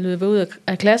sådan en, der løber ud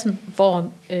af klassen,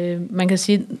 hvor man kan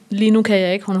sige, lige nu kan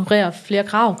jeg ikke honorere flere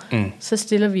krav, så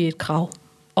stiller vi et krav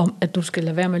om, at du skal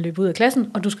lade være med at løbe ud af klassen,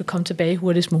 og du skal komme tilbage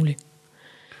hurtigst muligt.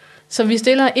 Så vi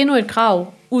stiller endnu et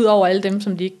krav, ud over alle dem,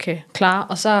 som de ikke kan klare,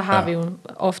 og så har vi jo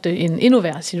ofte en endnu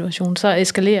værre situation. Så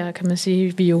eskalerer, kan man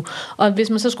sige, vi jo. Og hvis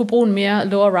man så skulle bruge en mere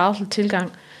low arousal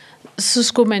tilgang, så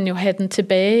skulle man jo have den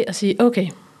tilbage og sige, okay,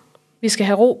 vi skal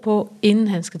have ro på, inden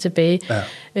han skal tilbage.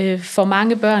 Ja. For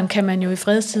mange børn kan man jo i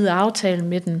fredstid aftale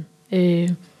med den,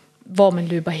 hvor man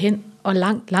løber hen, og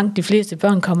langt de fleste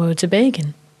børn kommer jo tilbage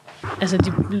igen. Altså,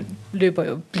 de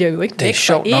bliver jo ikke det er væk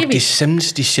sjovt for nok,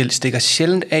 evigt. de stikker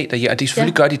sjældent af derhjemme, og det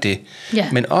selvfølgelig gør de det. Ja.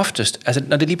 Men oftest, altså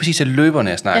når det lige præcis er løberne,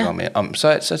 jeg snakker om,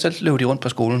 så løber de rundt på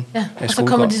skolen. Ja, og så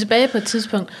kommer de tilbage på et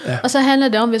tidspunkt. Ja. Og så handler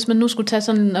det om, hvis man nu skulle tage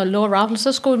sådan en low arousal,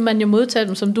 så skulle man jo modtage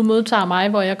dem, som du modtager mig,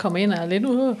 hvor jeg kommer ind og er lidt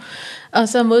og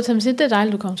så modtager man og siger, det er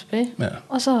dejligt, du kommer tilbage. Ja.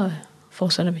 Og så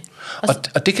fortsætter vi.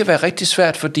 Og det kan være rigtig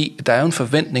svært, fordi der er jo en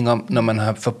forventning om, når man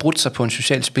har forbrudt sig på en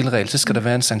social spilleregel, så skal der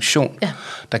være en sanktion,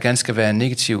 der gerne skal være en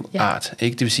negativ art.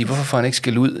 Ikke? Det vil sige, hvorfor får han ikke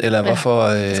skæld ud, eller hvorfor...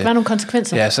 Der skal være nogle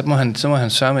konsekvenser. Ja, så må han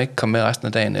sørge ikke komme med resten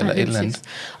af dagen, eller et eller andet.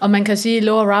 Og man kan sige, at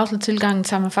low arousal-tilgangen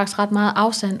tager man faktisk ret meget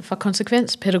afstand fra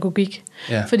konsekvenspædagogik.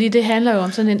 Ja. Fordi det handler jo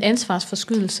om sådan en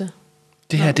ansvarsforskydelse.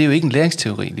 Det her, det er jo ikke en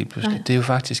læringsteori lige pludselig. Nej. Det er jo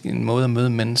faktisk en måde at møde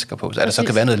mennesker på. Så der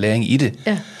kan være noget læring i det.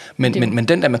 Ja. Men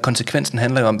den der med konsekvensen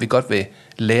handler jo om, at vi godt vil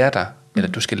lære dig, eller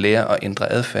du skal lære at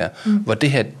ændre adfærd. Hvor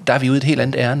det her, der er vi ude et helt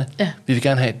andet ærne. Ja. Vi vil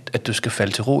gerne have, at du skal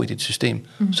falde til ro i dit system,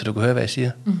 så du kan høre, hvad jeg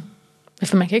siger.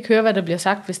 For man kan ikke høre, hvad der bliver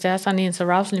sagt, hvis det er sådan ens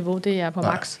arousal-niveau, det er på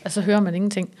max. Altså hører man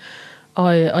ingenting.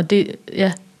 Og det,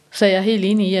 så jeg er helt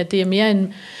enig i, at det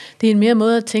er en mere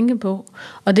måde at tænke på.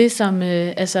 Og det, som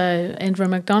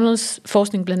Andrew McDonalds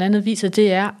forskning blandt andet viser,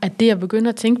 det er, at det at begynde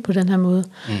at tænke på den her måde,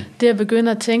 det at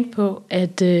begynde at tænke på,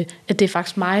 at det er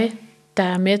faktisk mig, der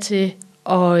er med til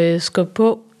at skubbe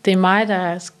på. Det er mig,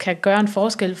 der kan gøre en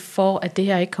forskel for, at det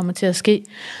her ikke kommer til at ske.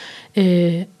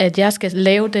 At jeg skal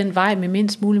lave den vej med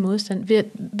mindst mulig modstand.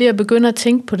 Ved at begynde at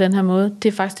tænke på den her måde,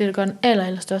 det er faktisk det, der gør den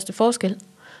allerstørste forskel,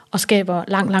 og skaber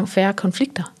langt færre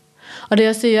konflikter. Og det er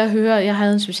også det, jeg hører. Jeg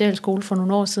havde en specialskole for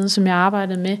nogle år siden, som jeg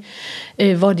arbejdede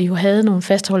med, hvor de jo havde nogle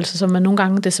fastholdelser, som man nogle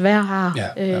gange desværre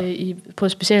har på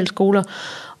specialskoler.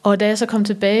 Og da jeg så kom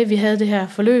tilbage, vi havde det her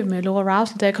forløb med low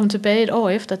arousal, da jeg kom tilbage et år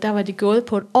efter, der var de gået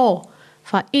på et år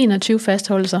fra 21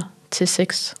 fastholdelser til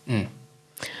 6.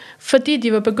 Fordi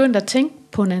de var begyndt at tænke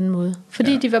på en anden måde.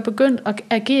 Fordi de var begyndt at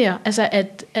agere, altså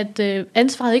at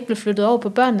ansvaret ikke blev flyttet over på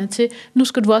børnene til, nu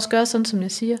skal du også gøre sådan, som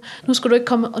jeg siger. Nu skal du ikke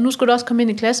komme, og nu skal du også komme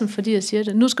ind i klassen, fordi jeg siger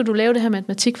det. Nu skal du lave det her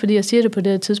matematik, fordi jeg siger det på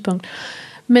det her tidspunkt.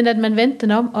 Men at man vendte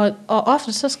den om, og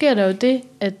ofte så sker der jo det,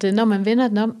 at når man vender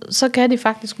den om, så kan de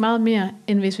faktisk meget mere,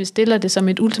 end hvis vi stiller det som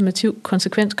et ultimativt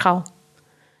konsekvenskrav.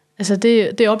 Altså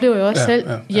det oplever jeg også selv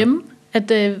hjemme,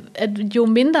 at jo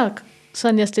mindre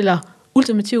sådan jeg stiller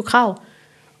ultimative krav,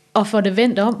 og får det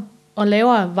vendt om, og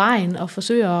laver vejen, og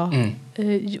forsøger,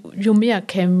 jo mere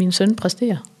kan min søn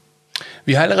præstere.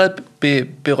 Vi har allerede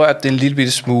berørt det en lille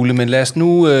bitte smule, men lad os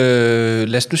nu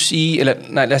sige, eller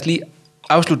nej, lad os lige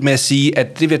afslutte med at sige,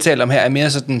 at det vi har talt om her, er mere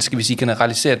sådan, skal vi sige,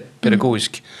 generaliseret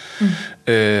pædagogisk.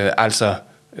 Altså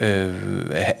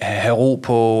have ro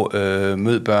på,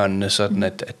 møde børnene, sådan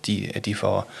at de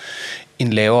får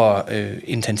en lavere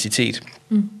intensitet.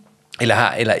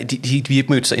 Eller de ikke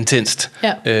mødt så intenst,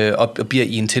 og bliver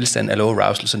i en tilstand af low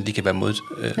arousal, så de kan være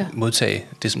modtage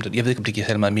det, som jeg ved ikke, om det giver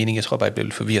særlig meget mening. Jeg tror bare, jeg blev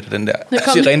lidt forvirret af den der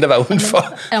sirene, der var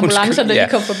udenfor. Ambulancerne, der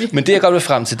kom forbi. Men det, jeg godt vil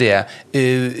frem til, det er,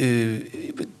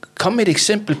 kom med et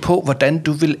eksempel på, hvordan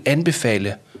du vil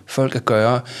anbefale folk at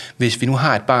gøre, hvis vi nu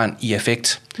har et barn i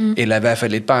affekt, eller i hvert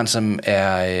fald et barn, som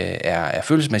er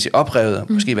følelsesmæssigt oprevet,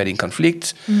 måske været i en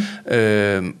konflikt,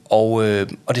 og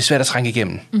det er svært at trænge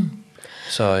igennem.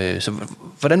 Så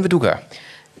hvordan vil du gøre?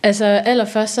 Altså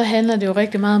allerførst så handler det jo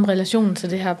rigtig meget om relationen til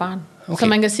det her barn. Okay. Så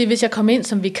man kan sige, hvis jeg kommer ind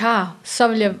som vikar,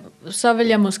 så vil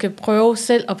jeg måske prøve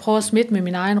at smitte med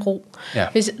min egen ro. Ja.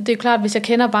 Det er klart, hvis jeg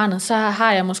kender barnet, så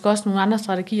har jeg måske også nogle andre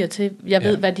strategier til, jeg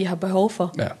ved, hvad de har behov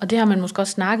for. Ja. Og det har man måske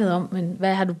også snakket om, men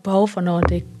hvad har du behov for,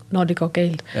 når det går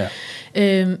galt?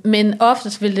 Ja. Men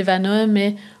oftest vil det være noget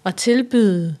med at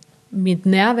tilbyde mit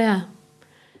nærvær,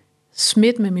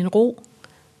 smitte med min ro,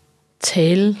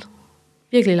 tale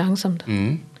virkelig langsomt.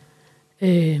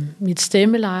 Mit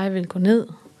stemmeleje vil gå ned.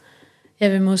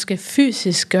 Jeg vil måske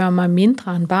fysisk gøre mig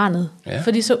mindre end barnet,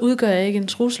 fordi så udgør jeg ikke en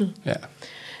trussel.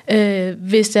 Ja.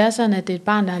 Hvis det er sådan, at det er et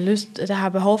barn, der har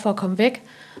behov for at komme væk,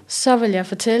 så vil jeg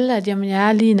fortælle, at jamen, jeg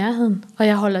er lige i nærheden, og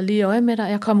jeg holder lige øje med dig,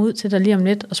 jeg kommer ud til dig lige om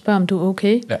lidt og spørger, om du er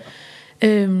okay.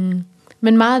 Ja.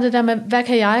 Men meget af det der med, hvad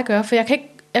kan jeg gøre? For jeg kan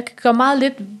gøre meget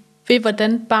lidt ved,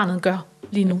 hvordan barnet gør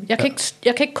lige nu. Jeg kan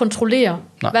ikke kontrollere,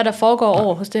 hvad der foregår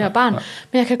over hos det her barn,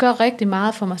 men jeg kan gøre rigtig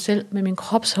meget for mig selv, med min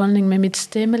kropsholdning, med mit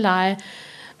stemmeleje,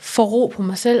 få ro på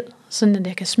mig selv, sådan at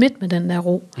jeg kan smitte med den der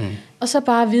ro. Og så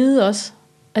bare vide også,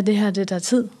 at det her, det der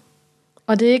tid.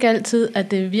 Og det er ikke altid,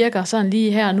 at det virker sådan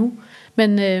lige her og nu,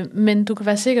 men du kan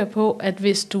være sikker på, at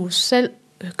hvis du selv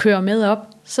kører med op,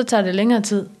 så tager det længere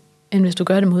tid, end hvis du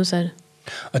gør det modsatte.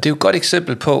 Og det er jo et godt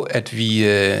eksempel på, at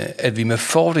vi med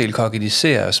fordel kan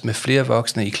organisere os med flere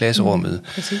voksne i klasserummet.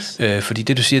 Fordi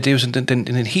det, du siger, det er jo sådan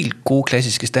den helt gode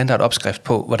klassiske standardopskrift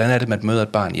på, hvordan er det, man møder et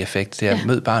barn i effekt. Det er at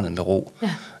møde barnet med ro,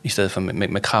 i stedet for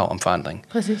med krav om forandring.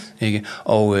 Præcis. Ikke?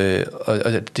 Og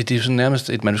det er jo sådan nærmest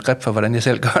et manuskript for, hvordan jeg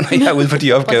selv gør, når jeg er ude på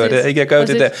de opgaver der. Ikke? Jeg gør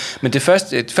det der. Men det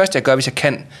første, jeg gør, hvis jeg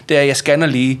kan, det er, at jeg scanner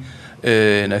lige, når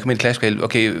jeg kommer ind i klasselokale,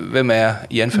 okay, hvem er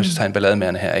i anførselstegn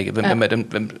ballademagerne her? Ikke? Hvem er dem?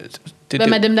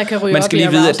 Hvem er dem, der kan ryge op? Man skal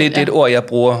lige vide, at det er et ord, jeg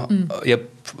bruger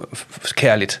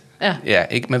kærligt. Ja,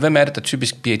 ikke? Men hvem er det, der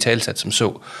typisk bliver italesat som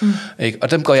så? Ikke?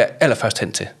 Og dem går jeg allerførst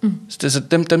hen til. Så det er så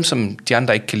dem, som de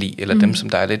andre ikke kan lide, eller dem, som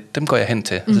der er lidt, dem går jeg hen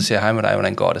til, og så siger jeg, hej med dig,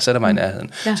 hvordan går det? Sætter mig i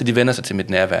nærheden. Så de vender sig til mit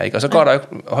nærvær. Ikke? Og så går der jo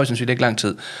højst sandsynligt ikke lang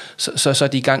tid. Så er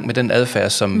de i gang med den adfærd,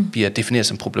 som bliver defineret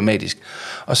som problematisk.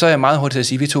 Og så er jeg meget hurtigt til at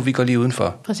sige, vi går lige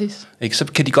udenfor. Præcis. Ikke? Så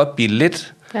kan de godt blive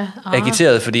lidt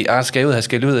agiteret, fordi skal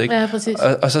jeg ud, ikke? Ja, præcis.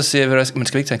 Og så siger jeg, men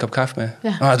skal vi ikke tage en kop kaffe med?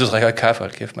 Ja. Du drikker ikke kaffe,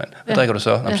 hold kæft, mand. Hvad drikker du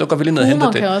så? Nå, så går vi lige ned og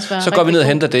henter det. Så går vi ned og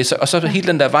henter det, og så hele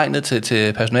den der vej ned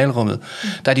til personalrummet,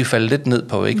 der er de jo faldet lidt ned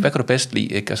på, ikke? Hvad kan du bedst lide,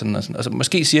 ikke? Og sådan og sådan. Og så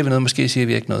måske siger vi noget, måske siger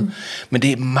vi ikke noget. Men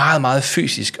det er meget, meget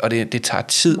fysisk, og det tager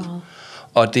tid.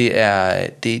 Og det er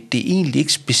egentlig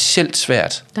ikke specielt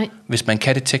svært, hvis man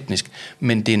kan det teknisk,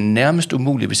 men det er nærmest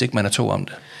umuligt, hvis ikke man er to om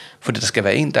det. Fordi der skal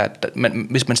være en,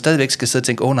 hvis man stadigvæk skal sidde og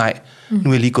tænke, nej, nu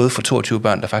er jeg lige gået for 22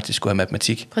 børn, der faktisk skulle have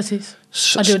matematik. Præcis.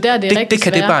 Og det er jo der, det er rigtig det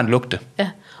kan svære. Det barn lugte. Ja,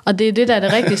 og det er det, der er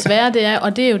det rigtig svære,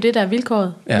 og det er jo det, der er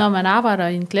vilkåret, når man arbejder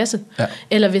i en klasse. Ja.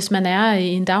 Eller hvis man er i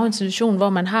en daginstitution, hvor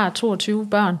man har 22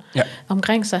 børn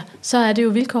omkring sig, så er det jo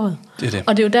vilkåret. Det.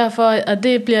 Og det er jo derfor, og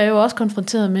det bliver jeg jo også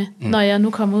konfronteret med, når jeg nu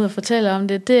kommer ud og fortæller om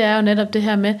det, det er jo netop det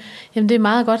her med, jamen det er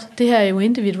meget godt, det her er jo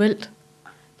individuelt.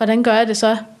 Hvordan gør jeg det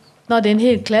så, når det er en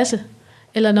hel klasse,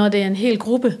 eller når det er en hel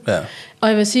gruppe? Ja. Og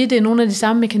jeg vil sige, det er nogle af de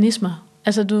samme mekanismer.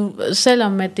 Altså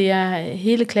selvom at det er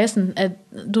hele klassen, at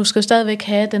du skal stadigvæk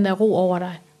have den der ro over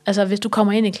dig. Altså hvis du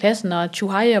kommer ind i klassen og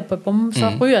tjuhej og bum,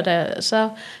 så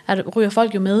ryger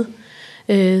folk jo med.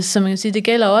 Så man kan sige, det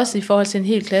gælder også i forhold til en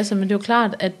hel klasse, men det er jo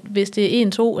klart, at hvis det er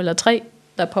 1, 2 eller 3,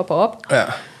 der popper op,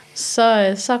 så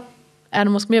er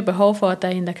der måske mere behov for, at der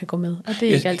er en, der kan gå med. Og det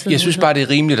er ikke altid. Jeg synes bare, det er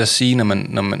rimeligt at sige,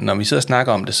 når vi sidder og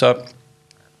snakker om det, så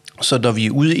når vi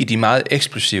er ude i de meget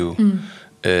eksplosive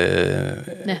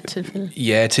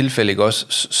tilfælde, ikke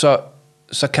også,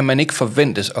 så kan man ikke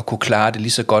forventes at kunne klare det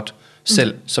lige så godt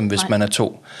selv, som hvis man er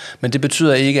 2. Men det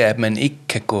betyder ikke, at man ikke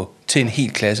kan gå til en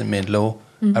hel klasse med en low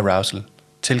arousal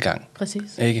tilgang.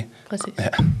 Præcis. Ikke? Præcis. Ja.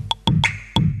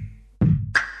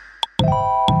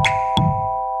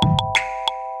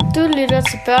 Du lytter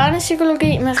til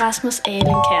Børnepsykologi med Rasmus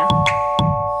Alenkær.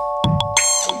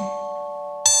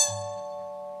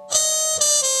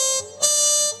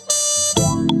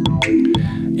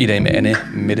 I dag med Anne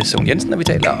Mette Sohn Jensen, og vi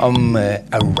taler om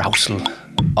arousal,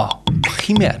 og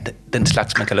primært den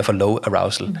slags, man kalder for low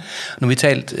arousal. Nu har vi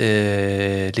talt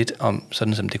lidt om,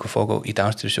 sådan som det kunne foregå i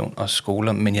daginstitution og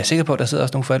skoler, men jeg er sikker på, at der sidder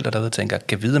også nogle forældre derude og tænker,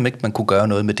 kan vide, om ikke man kunne gøre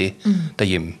noget med det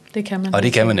derhjemme. Det kan man. Og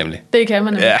det kan man nemlig. Det kan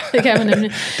man nemlig. Ja. Det kan man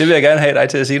nemlig. Det vil jeg gerne have dig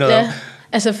til at sige noget om.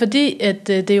 Altså fordi, at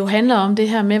det jo handler om det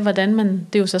her med, hvordan man,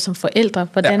 det er jo så som forældre,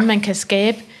 hvordan man kan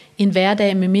skabe en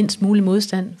hverdag med mindst mulig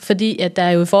modstand, fordi at der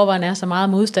jo i forvejen er så meget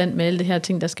modstand med alle de her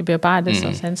ting, der skal bearbejdes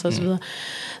og sanser osv.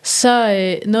 Så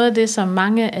noget af det, som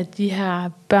mange af de her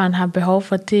børn har behov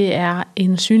for, det er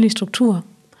en synlig struktur,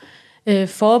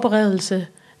 forberedelse,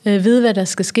 vide hvad der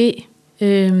skal ske.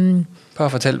 Prøv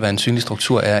at fortælle, hvad en synlig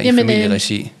struktur er i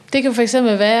familieregi. Det kan for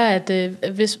eksempel være,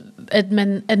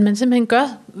 at man simpelthen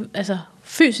gør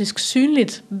fysisk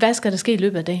synligt, hvad skal der ske i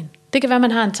løbet af dagen. Det kan være, at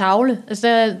man har en tavle.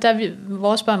 Altså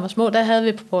vores børn var små, der havde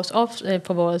vi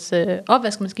på vores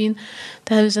opvaskemaskine,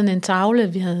 der havde vi sådan en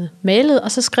tavle, vi havde malet,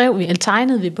 og så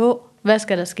tegnede vi på, hvad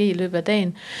skal der ske i løbet af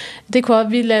dagen. Det kunne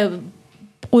vi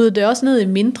bryde det også ned i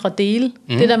mindre dele.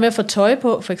 Det der med at få tøj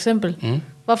på, for eksempel.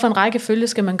 Hvorfor en rækkefølge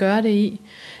skal man gøre det i?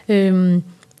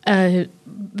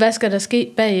 Hvad skal der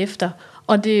ske bagefter?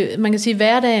 Og man kan sige, at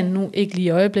hverdagen, nu ikke lige i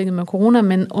øjeblikket med corona,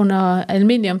 men under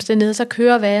almindelige omstændigheder, så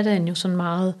kører hverdagen jo sådan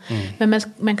meget. Men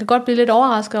man kan godt blive lidt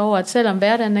overrasket over, at selvom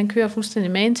hverdagen den kører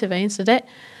fuldstændig magen til hver eneste dag,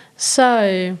 så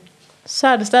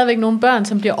er der stadigvæk nogle børn,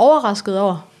 som bliver overrasket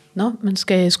over, man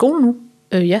skal i skole nu?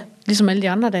 Ja, ligesom alle de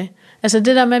andre dage. Altså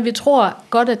det der med, at vi tror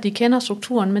godt, at de kender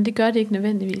strukturen, men det gør det ikke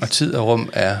nødvendigvis. Og tid og rum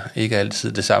er ikke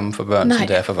altid det samme for børn, som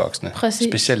det er for voksne. Præcis.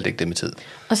 Specielt ikke det med tid.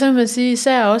 Og så vil man sige,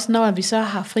 især også, når vi så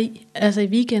har fri, altså i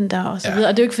weekender og så videre.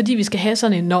 Og det er jo ikke fordi, vi skal have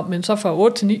sådan en, men så fra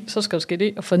 8 til 9, så skal der ske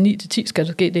det, og fra 9 til 10 skal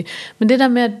der ske det. Men det der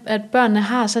med, at børnene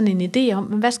har sådan en idé om,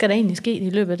 hvad skal der egentlig ske i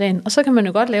løbet af dagen? Og så kan man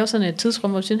jo godt lave sådan et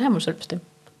tidsrum, hvor vi siger, her må du selv bestemme.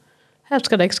 Her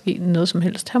skal der ikke ske noget som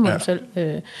helst. Her må du selv.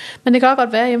 Men det kan også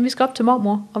godt være, at vi skal op til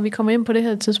mormor, og vi kommer ind på det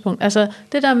her tidspunkt. Altså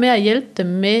det der med at hjælpe dem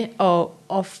med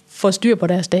at få styr på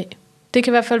deres dag. Det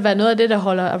kan i hvert fald være noget af det, der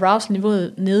holder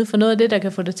arousal-niveauet nede. For noget af det, der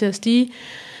kan få det til at stige,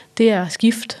 det er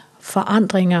skift,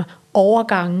 forandringer,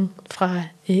 overgangen fra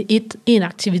en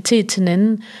aktivitet til en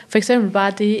anden. For eksempel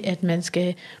bare det, at man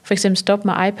skal for eksempel stoppe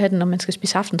med iPad'en, når man skal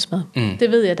spise aftensmad.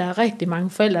 Det ved jeg, der er rigtig mange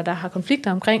forældre, der har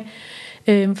konflikter omkring.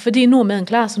 Fordi nu er maden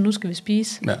klar, så nu skal vi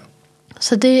spise. Ja.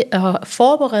 Så det at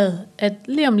forberede, at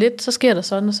lige om lidt, så sker der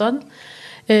sådan og sådan.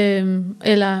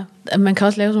 Eller man kan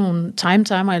også lave sådan nogle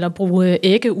timer, eller bruge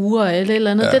æggeuger, eller et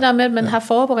eller andet. Det der med, at man har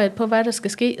forberedt på, hvad der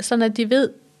skal ske, sådan at de ved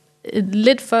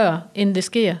lidt før, inden det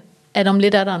sker, at om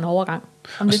lidt er der en overgang.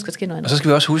 Om det skal ske noget andet. Og så skal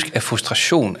vi også huske, at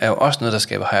frustration er jo også noget, der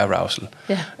skaber high arousal.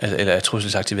 Ja. Eller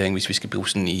trusselsaktivering, hvis vi skal bruge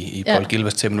sådan i Paul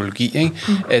Gilberts terminologi.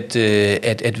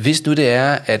 Ikke? At hvis nu det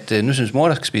er, at nu synes mor,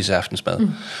 der skal spise aftensmad,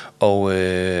 og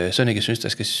sådan ikke synes,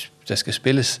 der skal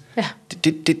spilles. Ja.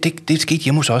 Det skete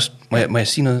hjemme hos os. Må jeg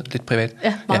sige noget lidt privat?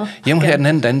 Ja, meget. Hjemme her den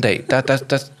anden dag,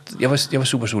 jeg var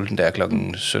super sulten der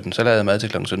klokken 17, så lavede jeg mad til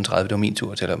klokken 17.30, det var min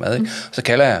tur til at lave mad. Ikke? Så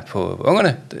kalder jeg på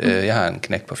ungerne, jeg har en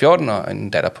knægt på 14 og en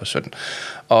datter på 17.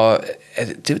 Og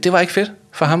det var ikke fedt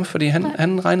for ham, fordi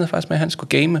han regnede faktisk med, at han skulle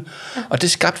game. Og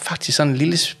det skabte faktisk sådan en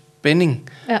lille spænding,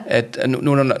 at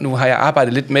nu har jeg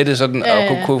arbejdet lidt med det sådan,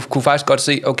 og kunne faktisk godt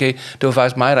se, okay, det var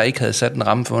faktisk mig, der ikke havde sat en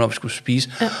ramme for, hvornår vi skulle spise.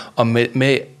 Og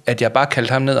med at jeg bare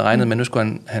kaldte ham ned og regnede med, nu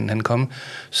skulle han komme,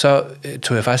 så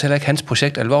tog jeg faktisk heller ikke hans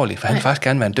projekt alvorligt, for han vil faktisk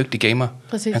gerne være en dygtig gamer.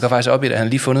 Præcis. Han går faktisk op i det, han har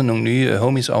lige fundet nogle nye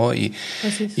homies over i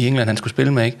England, han skulle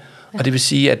spille med, ikke? Ja. Og det vil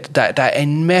sige, at der er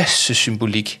en masse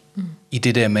symbolik i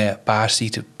det der med bare at sige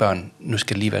til børn, nu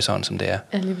skal det lige være sådan, som det er.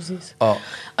 Ja, lige præcis.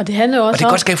 Og det handler også og det kan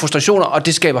godt skabe frustrationer, og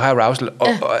det skaber high arousal. Og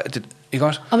det, ikke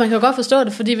også? Og man kan jo godt forstå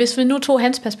det, fordi hvis vi nu tog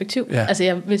hans perspektiv, altså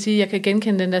jeg vil sige, jeg kan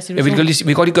genkende den der situation. Vi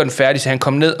kan godt lige gøre den færdig, så han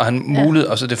kom ned, og han mulede,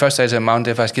 og så det første sagde til Magne,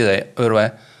 det er faktisk givet af, ved du hvad,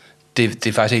 det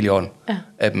er faktisk helt i orden,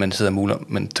 at man sidder og muler,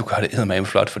 men du gør det eddermame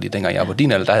flot, fordi dengang jeg var på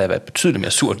din alder, der havde jeg været betydeligt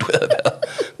mere sur, end du havde været.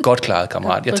 Godt klaret,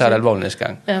 kammerat. Jeg tager det alvorligt næste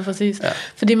gang. Ja, præcis. Ja.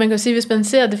 Fordi man kan sige, hvis man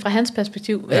ser det fra hans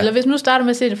perspektiv, eller hvis nu starter med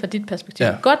at se det fra dit perspektiv.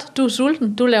 Ja. Godt, du er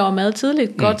sulten, du laver mad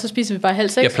tidligt. Godt, så spiser vi bare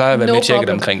 5:30. Jeg plejer at være mere tjekket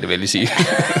omkring det, vil jeg sige.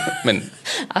 Men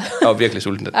jeg var virkelig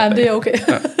sulten. Det er okay.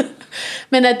 Ja.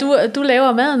 Men at du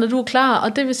laver maden, når du er klar,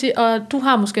 og det vil sige, og du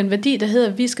har måske en værdi, der hedder,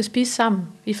 at vi skal spise sammen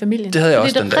i familien. Det havde jeg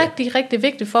også den dag. Det er rigtig, rigtig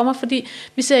vigtigt for mig, fordi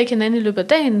vi ser ikke hinanden i løbet af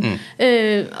dagen,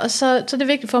 og så det er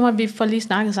vigtigt for mig, at vi får lige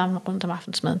snakket sammen rundt om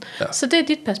aftensmaden. Ja. Så det er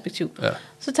dit perspektiv. Ja.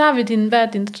 Så tager vi hvad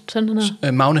er din søn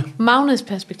hedder? Magnes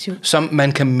perspektiv. Som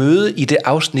man kan møde i det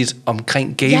afsnit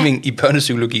omkring gaming i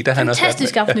børnepsykologi. Der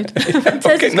fantastisk afsnit.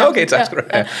 Okay, tak skal du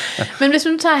have. Ja. Men hvis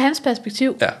vi nu tager hans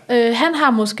perspektiv, han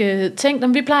har måske tænkt,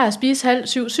 om vi plejer at spise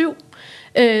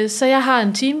 6:30, så jeg har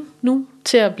en time nu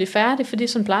til at blive færdig, fordi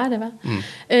sådan plejer det at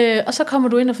være. Og så kommer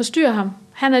du ind og forstyrrer ham.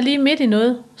 Han er lige midt i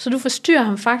noget, så du forstyrrer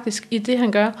ham faktisk i det,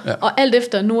 han gør. Ja. Og alt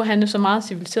efter, nu er han jo så meget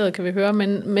civiliseret, kan vi høre,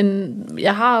 men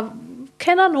jeg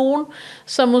kender nogen,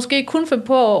 som måske kun finder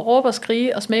på at råbe og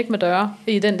skrige og smække med døre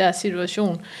i den der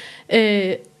situation.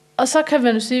 Og så kan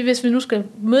man jo sige, hvis vi nu skal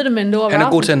møde det med en low arousal. Han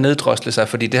er god til at neddrosle sig,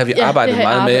 fordi det har vi arbejdet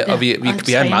meget med, og vi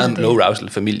er en meget low arousal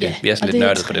familie. Ja. Vi er sådan lidt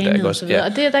nørdet på det der, ikke også? Ja.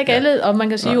 Og det er der ikke alle, og man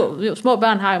kan sige, jo små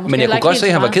børn har jo måske. Men jeg kunne godt se,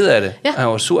 at han var ked af det. Ja. Han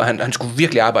var sur, han skulle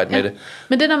virkelig arbejde med det.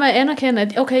 Men det der med at anerkende,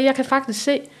 at okay, jeg kan faktisk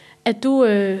se, at du...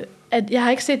 at jeg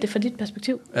har ikke set det fra dit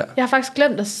perspektiv. Ja. Jeg har faktisk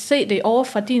glemt at se det over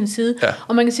fra din side. Ja.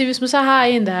 Og man kan sige, hvis man så har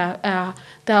en,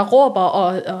 der råber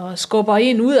og skubber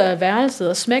en ud af værelset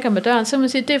og smækker med døren, så kan man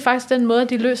sige, at det er faktisk den måde,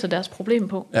 de løser deres problem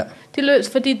på. Ja. De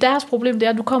løser, fordi deres problem, det er,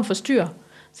 at du kommer for styr.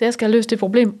 Så jeg skal have løst det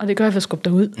problem, og det gør jeg for at skubbe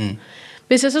dig ud.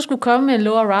 Hvis jeg så skulle komme med en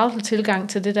low arousal tilgang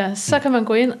til det der, så kan man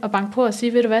gå ind og banke på og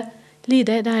sige, ved du hvad, lige i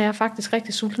dag, der er jeg faktisk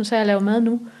rigtig sulten, så jeg laver mad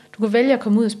nu. Du kan vælge at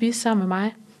komme ud og spise sammen med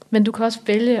mig, men du kan også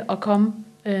vælge at komme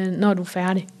når du er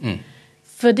færdig.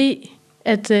 Fordi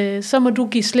at så må du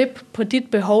give slip på dit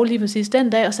behov lige præcis den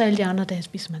dag, og så alle de andre dage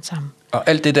spiser man sammen. Og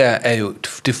alt det der er jo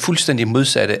det fuldstændig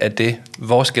modsatte af det,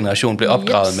 vores generation blev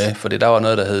opdraget med, for der var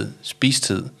noget, der hed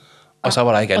spistid, og så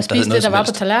var der ikke alt, der hed noget som helst.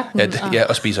 Og spise det, der var på tallerkenen.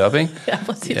 Og spise op, ikke? Ja,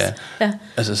 præcis. Ja.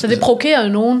 Altså, så det provokerer jo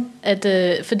nogen,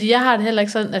 at, fordi jeg har det heller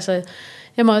ikke sådan, altså,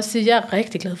 jeg må også sige, at jeg er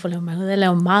rigtig glad for at lave mad. Jeg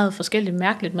laver meget forskelligt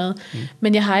mærkeligt mad,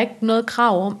 men jeg har ikke noget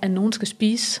krav om, at nogen skal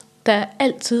spise. Der er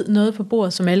altid noget på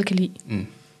bordet, som alle kan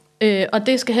lide. Og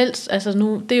det skal helst, altså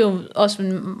nu, det er jo også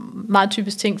en meget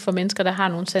typisk ting for mennesker, der har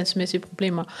nogle sansmæssige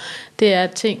problemer. Det er,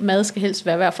 at mad skal helst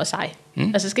være hver for sig.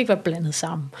 Altså det skal ikke være blandet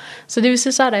sammen. Så det vil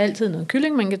sige, så er der altid noget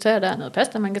kylling, man kan tage, der er noget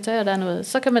pasta, man kan tage, og der er noget,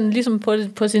 så kan man ligesom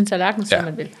på sin tallerken, som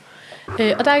man vil.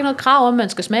 Og der er ikke noget krav om, man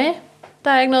skal smage.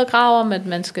 Der er ikke noget krav om, at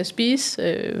man skal spise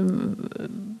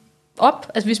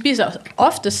op. Altså vi spiser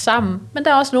ofte sammen, men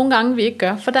der er også nogle gange, vi ikke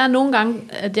gør. For der er nogle gange,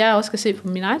 at jeg også skal se på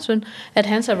min egen søn, at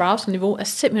hans arousal-niveau er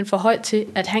simpelthen for højt til,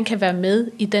 at han kan være med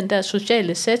i den der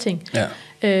sociale setting,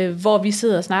 hvor vi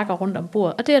sidder og snakker rundt om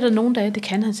bordet. Og det er der nogle dage, det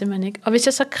kan han simpelthen ikke. Og hvis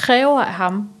jeg så kræver af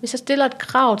ham, hvis jeg stiller et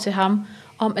krav til ham,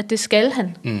 om at det skal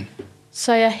han,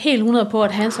 så er jeg helt 100 på,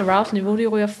 at hans arousal-niveau,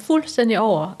 det ryger fuldstændig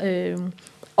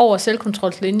over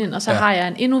selvkontrolslinjen, og så har jeg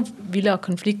en endnu vildere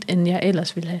konflikt, end jeg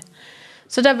ellers ville have.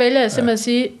 Så der vælger jeg simpelthen at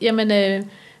sige, jamen,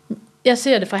 jeg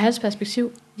ser det fra hans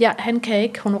perspektiv. Han kan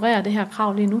ikke honorere det her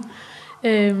krav lige nu.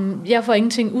 Jeg får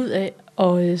ingenting ud af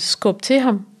at skubbe til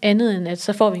ham, andet end at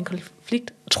så får vi en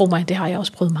konflikt. Tro mig, det har jeg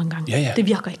også prøvet mange gange. Ja. Det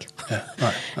virker ikke. Ja,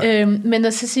 nej. Men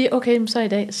at så sige, okay, så i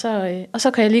dag, og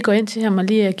så kan jeg lige gå ind til ham og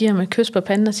lige give ham et kys på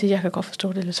panden og sige, jeg kan godt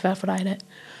forstå, det er lidt svært for dig i dag.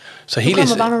 Så hele,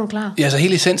 kommer bare, når du er klar. Ja, så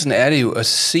hele essensen er det jo at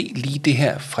se lige det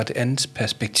her fra det andet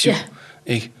perspektiv. Ja.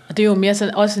 Ikke? Og det er jo mere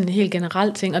sådan, også en helt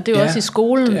generel ting, og det er jo også i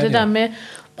skolen, det der med,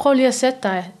 prøv lige at sætte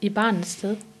dig i barnets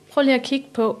sted. Prøv lige at kigge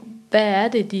på, hvad er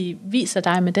det, de viser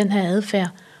dig med den her adfærd.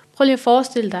 Prøv lige at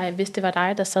forestille dig, hvis det var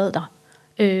dig, der sad der.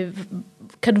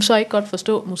 Kan du så ikke godt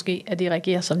forstå, måske, at de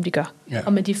reagerer, som de gør? Ja.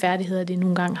 Og med de færdigheder, de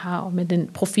nogle gange har, og med den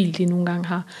profil, de nogle gange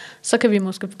har. Så kan vi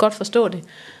måske godt forstå det.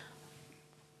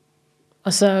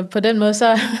 Og så på den måde,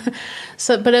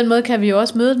 så på den måde kan vi jo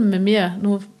også møde dem med mere,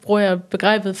 nu bruger jeg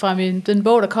begrebet fra den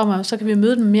bog, der kommer, så kan vi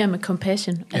møde dem mere med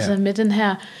compassion. Ja. Altså med den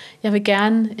her, jeg vil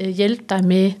gerne hjælpe dig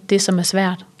med det, som er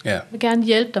svært. Ja. Jeg vil gerne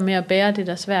hjælpe dig med at bære det,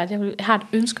 der er svært. Jeg har et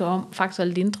ønske om faktisk at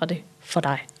lindre det for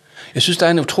dig. Jeg synes, der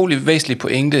er en utrolig væsentlig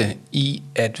pointe i,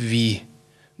 at vi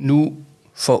nu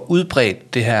får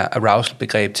udbredt det her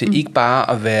arousal-begreb til ikke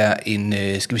bare at være en,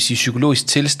 skal vi sige, psykologisk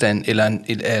tilstand,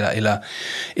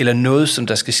 eller noget, som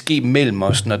der skal ske mellem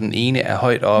os, når den ene er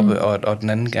højt oppe, og den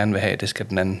anden gerne vil have, det skal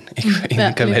den anden ikke,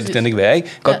 kan have, det skal den ikke være, ikke?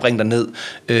 Godt bringe dig ned.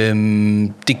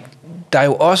 Der er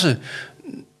jo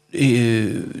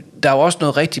også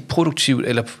noget rigtig produktivt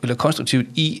eller konstruktivt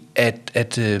i,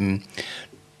 at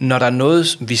når der er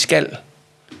noget, vi skal,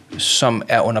 som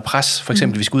er under pres, for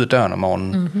eksempel vi skal ud af døren om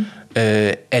morgenen,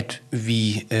 at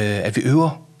vi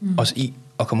øver os i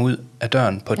at komme ud af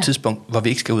døren på et tidspunkt, hvor vi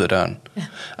ikke skal ud af døren. Ja.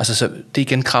 Altså, så det er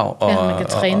igen krav og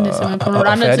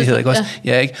færdighed, ikke også?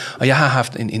 Ja. Ja, ikke? Og jeg har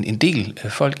haft en del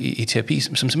folk i terapi,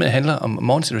 som simpelthen handler om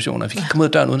morgensituationer. Vi kan komme ud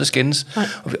af døren uden at skændes,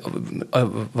 og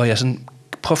hvor jeg sådan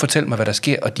prøv at fortælle mig, hvad der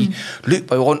sker, og de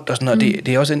løber jo rundt og sådan, og det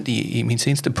er også endt i min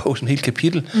seneste bog, sådan et helt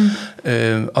kapitel,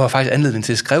 og var faktisk anledning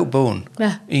til at skrive bogen,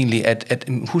 egentlig, at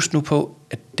husk nu på,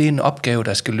 at det er en opgave,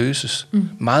 der skal løses,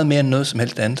 meget mere end noget som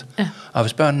helst andet, og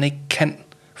hvis børnene ikke kan,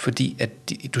 fordi at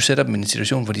du sætter dem i en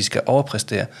situation, hvor de skal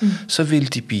overpræstere, så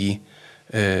vil de blive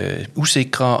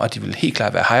usikre, og de vil helt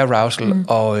klart være high arousal,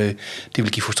 og det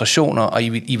vil give frustrationer, og I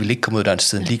vil ikke komme ud af døren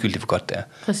siden, ligegyldigt hvor godt det er.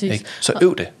 Præcis. Ikke? Så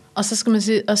øv det. Og så skal man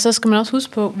sige, og så skal man også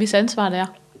huske på, hvis ansvar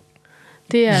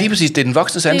det er. Lige præcis, det er den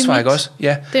voksnes ansvar, ikke også?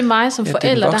 Ja. Det er mig som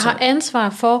forælder, der har ansvar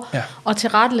for at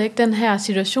tilrettelægge den her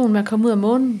situation med at komme ud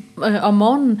om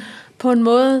morgenen på en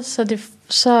måde,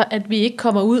 så at vi ikke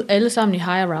kommer ud alle sammen i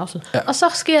high arousal. Ja. Og så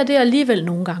sker det alligevel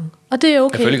nogle gange. Og det er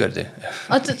okay. Selvfølgelig gør det det.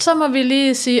 Ja. Og så må vi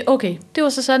lige sige, okay, det var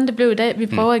så sådan, det blev i dag. Vi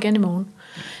prøver igen i morgen.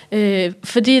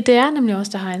 Fordi det er nemlig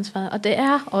også der har ansvaret, og det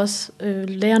er også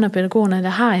lærerne og pædagogerne, der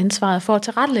har ansvaret for at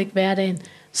tilrettelægge hverdagen,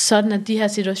 sådan at de her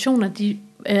situationer, de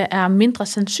er mindre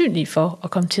sandsynlige for at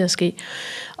komme til at ske.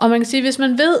 Og man kan sige, hvis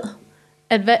man ved,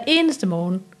 at hver eneste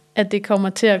morgen, at det kommer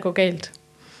til at gå galt,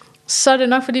 så er det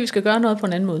nok, fordi vi skal gøre noget på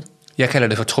en anden måde. Jeg kalder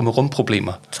det for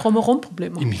trummerumproblemer.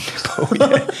 Trummerumproblemer? I min bog, ja.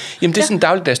 Jamen det er sådan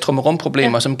dagligdags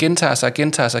trummerumproblemer, som gentager sig.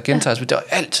 Det er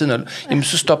altid noget. Jamen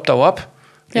så stop dog op.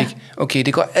 Ja. Okay,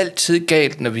 det går altid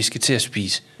galt, når vi skal til at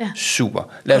spise. Ja. Super.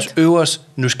 Lad os øve os,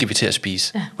 nu skal vi til at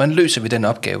spise. Ja. Hvordan løser vi den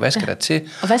opgave? Hvad skal der til?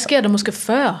 Og hvad sker der måske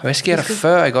før? Hvad sker der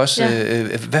før, ikke også? Ja.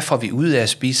 Hvad får vi ud af at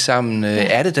spise sammen? Ja.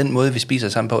 Er det den måde, vi spiser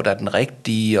sammen på, der er den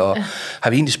rigtige? Og har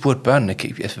vi egentlig spurgt børnene,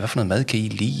 hvad for noget mad kan I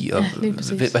lide? Og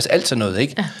alt sådan noget,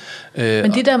 ikke? Ja.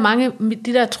 Men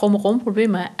de der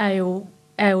trummerumproblemer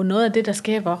er jo noget af det,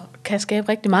 der kan skabe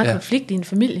rigtig meget konflikt i en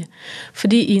familie.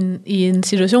 Fordi i en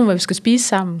situation, hvor vi skal spise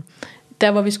sammen,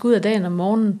 der hvor vi skal ud af dagen om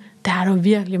morgenen, der er der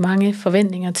virkelig mange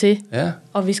forventninger til. Ja.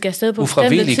 Og vi skal afsted på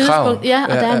bestemte tidspunkt. Ja,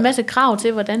 og der er en masse krav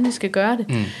til, hvordan vi skal gøre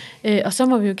det. Og så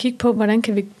må vi jo kigge på, hvordan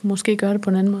kan vi måske gøre det på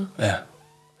en anden måde. Ja.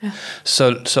 Ja.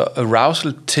 Så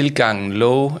arousal-tilgangen,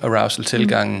 low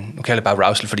arousal-tilgangen, nu kalder jeg bare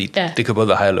arousal, fordi det kan både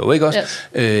være high og low, ikke også?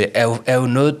 Yes. Er jo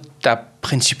noget, der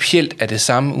principielt er det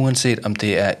samme, uanset om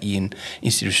det er i en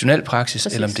institutionel praksis,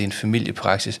 eller om det er en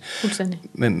familiepraksis.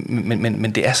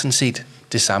 Men det er sådan set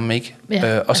det samme, ikke?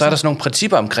 Ja, og så er der sådan nogle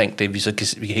principper omkring det, vi kan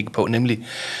hække på, nemlig,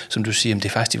 som du siger, det er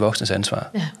faktisk de voksnes ansvar,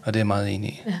 og det er jeg meget enig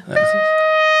i. Ja.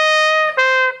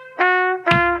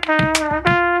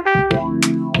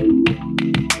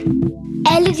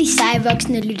 Alle de seje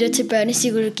voksne lytter til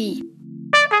børnepsykologi.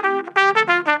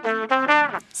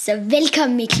 Så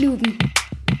velkommen i klubben.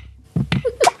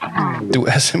 Du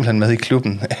er simpelthen med i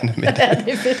klubben, Anne Mette. Ja,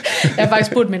 det er fedt. Jeg har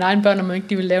faktisk spurgt mine egne børn, om ikke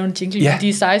de vil lave en jingle. De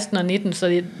er 16 og 19,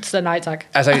 så nej tak.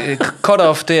 Altså,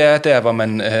 cut-off, det er der, hvor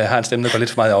man har en stemme, der går lidt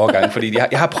for meget i overgang. Fordi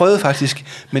jeg har prøvet faktisk,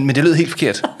 men det lød helt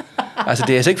forkert. Altså,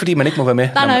 det er altså ikke, fordi man ikke må være med.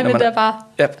 Nej, men det er bare...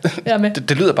 Ja, jeg er med.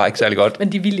 Det lyder bare ikke særlig godt.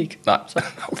 Men de vil ikke. Nej,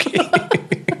 okay.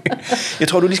 Jeg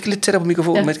tror, du lige skal lidt tættere på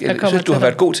mikrofonen. Ja, jeg synes, du har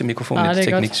været god til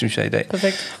mikrofonteknik, synes jeg, i dag.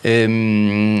 Perfekt.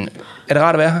 Er det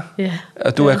rart at være her? Ja.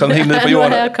 Og du er kommet helt ned på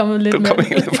jorden? Nu er jeg kommet lidt helt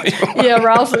ned på jorden. I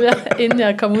arousal, inden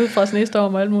jeg kom ud fra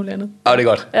snestorm og alt muligt andet. Det er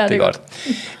godt. Ja, det er godt.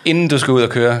 Inden du skal ud og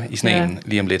køre i sneen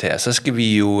lige om lidt her, så skal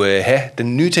vi jo have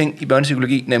den nye ting i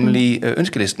børnepsykologi, nemlig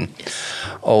ønskelisten.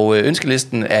 Og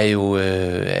ønskelisten er jo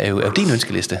din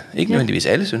ønskeliste. Ikke nødvendigvis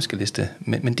alles ønskeliste,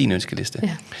 men din ønskeliste. Ja.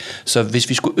 Så hvis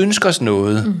vi skulle ønske os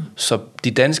noget, så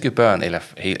de danske børn, eller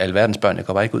alle verdens børn, jeg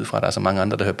går bare ikke ud fra, der er så mange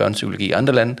andre, der hører børnepsykologi i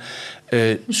andre lande,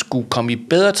 skulle komme i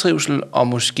bedre trivsel og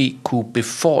måske kunne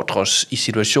befordres i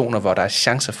situationer, hvor der er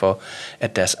chancer for,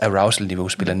 at deres arousal-niveau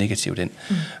spiller negativt ind.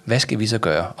 Hvad skal vi så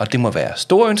gøre? Og det må være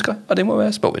store ønsker, og det må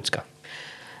være små ønsker.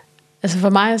 Altså for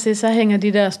mig at se, så hænger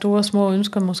de der store og små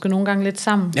ønsker måske nogle gange lidt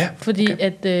sammen. Ja, fordi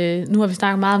at nu har vi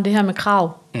snakket meget om det her med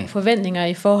krav, forventninger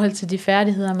i forhold til de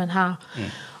færdigheder, man har.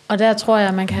 Og der tror jeg,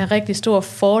 at man kan have rigtig stor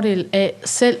fordel af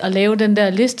selv at lave den der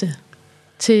liste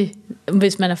til,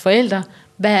 hvis man er forældre,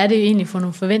 hvad er det egentlig for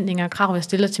nogle forventninger og krav, jeg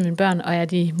stiller til mine børn, og er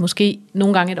de måske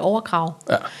nogle gange et overkrav?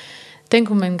 Ja. Den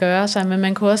kunne man gøre sig, men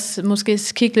man kunne også måske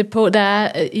kigge lidt på, der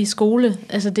er i skole,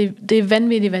 altså det er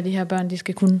vanvittigt, hvad de her børn, de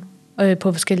skal kunne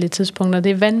på forskellige tidspunkter.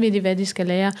 Det er vanvittigt, hvad de skal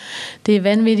lære. Det er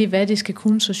vanvittigt, hvad de skal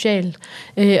kunne socialt.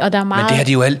 Og der er meget... Men det har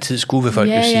de jo altid skulle, vil folk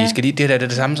jo sige. Skal de, det er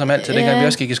det samme som altid. Dengang vi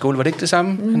også gik i skole. Var det ikke det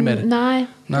samme? Nej,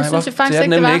 det synes jeg faktisk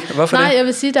ikke, det var. Ikke. Hvorfor det? Jeg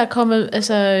vil sige, der er kommet...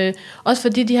 Altså, også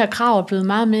fordi de her krav er blevet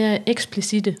meget mere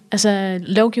eksplicite. Altså,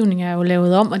 lovgivningen er jo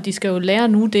lavet om, og de skal jo lære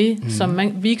nu det, som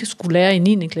vi skulle lære i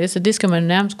 9. klasse. Det skal man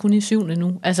nærmest kun i 7.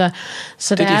 nu. Altså,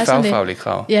 så det er de fagfaglige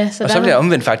krav. Ja, og så vil jeg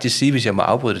omvendt faktisk sige, hvis jeg må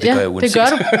afbryde det, det gør jeg uanset. Det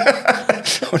gør du.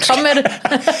 Kom med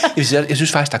det. Jeg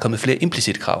synes faktisk, der er kommet flere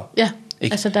implicite krav. Ja,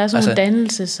 ikke? Altså der er sådan en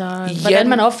dannelse, så hvordan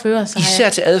man opfører sig. Især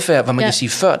til adfærd, hvor man kan sige,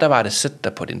 før der var det, sæt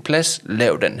dig på din plads,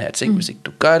 lav den her ting, hvis ikke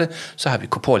du gør det, så har vi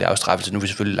korporlig afstraffelse, nu er vi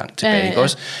selvfølgelig langt tilbage, ikke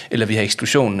også? Eller vi har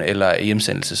eksklusion eller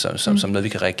hjemsendelse som noget, vi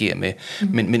kan reagere med.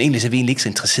 Men egentlig så er vi egentlig ikke så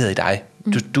interesseret i dig.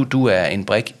 Du er en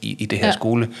brik i det her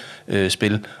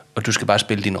skolespil, og du skal bare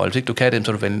spille din rolle. Hvis ikke du kan det,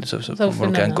 så må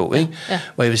du gerne gå. Ikke? Ja.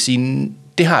 Hvor jeg vil sige,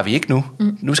 det har vi ikke nu.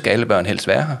 Nu skal alle børn helst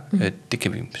være her. Det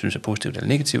kan vi synes er positivt eller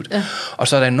negativt. Ja. Og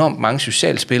så er der enormt mange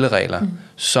sociale spilleregler,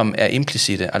 som er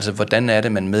implicite. Altså, hvordan er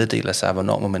det, man meddeler sig?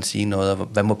 Hvornår må man sige noget? Og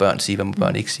hvad må børn sige? Hvad må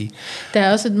børn ikke sige? Der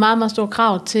er også et meget, meget stort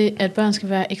krav til, at børn skal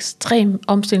være ekstremt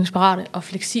omstillingsparate og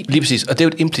fleksible. Lige præcis. Og det er jo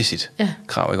et implicit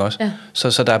krav, ikke også? Ja.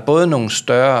 Så der er både nogle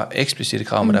større eksplicite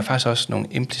krav, men der er faktisk også nogle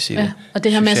implicite. Ja. Og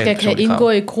det her, man skal kan indgå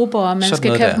i grupper, og man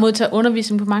skal kan modtage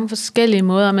undervisning på mange forskellige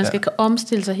måder, og man skal kan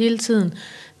omstille sig hele tiden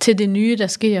til det nye, der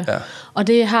sker. Ja. Og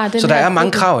det har den så der er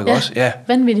mange krav, ikke også? Ja,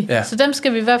 vanvittigt. Ja. Så dem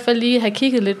skal vi i hvert fald lige have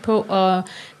kigget lidt på, og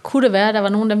kunne det være, at der var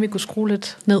nogen af dem, vi kunne skrue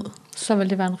lidt ned, så ville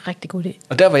det være en rigtig god idé.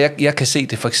 Og der, hvor jeg kan se,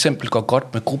 det for eksempel går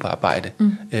godt med gruppearbejde.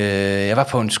 Jeg var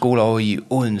på en skole over i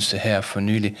Odense her for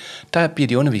nylig. Der bliver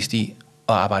de undervist i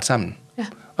at arbejde sammen. Ja.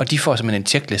 Og de får simpelthen en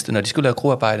checkliste. Når de skal lave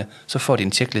gruppearbejde, så får de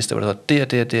en checkliste, hvor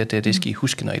der det skal I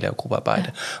huske, når I laver gruppearbejde.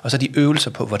 Ja. Og så er de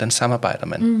øvelser på, hvordan samarbejder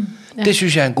man. Ja. Det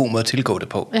synes jeg er en god måde at tilgå det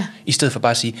på. Ja. I stedet for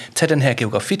bare at sige, tag den her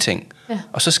geografiting,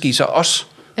 og så skal I så også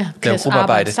lave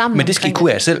gruppearbejde. Men det skal I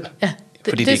kunne af selv. Ja.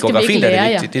 Fordi det er geografien, der er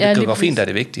det vigtige. Det er geografien, der er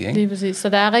det vigtige. Ikke? Lige præcis. Så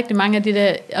der er rigtig mange af de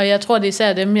der, og jeg tror, det er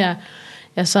især dem, jeg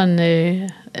sådan,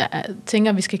 jeg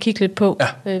tænker, vi skal kigge lidt på,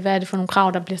 hvad er det for nogle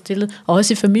krav, der bliver stillet, og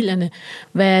også i familierne,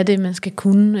 hvad er det, man skal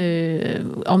kunne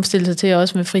omstille sig til,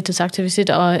 også med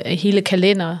fritidsaktiviteter og hele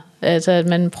kalender, altså at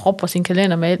man propper sin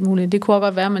kalender med alt muligt. Det kunne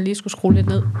godt være, at man lige skulle skrue lidt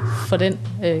ned for den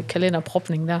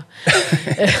kalenderpropning der.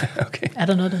 Okay. Er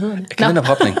der noget, der hedder det?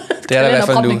 Kalenderpropning. Det er der i hvert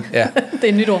fald nu. Ja. Det er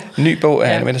et nyt ord. Ny bog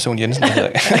af Anne Mette Sohn Jensen, der hedder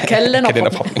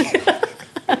kalenderpropning.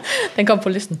 Den kom på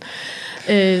listen.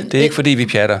 Det er ikke fordi vi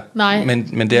pjatter,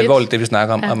 men det er alvorligt det vi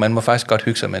snakker om, ja. Og man må faktisk godt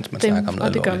hygge sig, mens man snakker om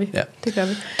noget alvorligt. Ja.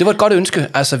 Det var et godt ønske.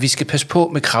 Altså vi skal passe på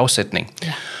med kravsætning.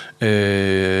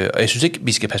 Og jeg synes ikke,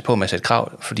 vi skal passe på med at sætte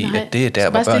krav, fordi at det er der,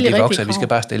 hvor børn de vokser. Vi skal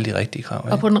bare stille de rigtige krav.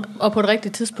 Ja. Og på det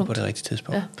rigtige tidspunkt. Og på det rigtige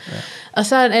tidspunkt. Ja. Ja. Og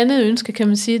så et andet ønske, kan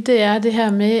man sige, det er det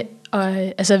her med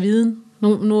viden.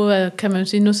 Nu kan man jo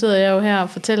sige, nu sidder jeg jo her og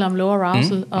fortæller om low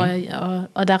arousal,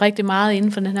 og der er rigtig meget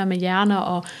inden for den her med hjerner,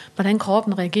 og hvordan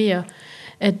kroppen reagerer.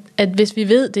 At hvis vi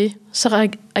ved det, så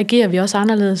reagerer vi også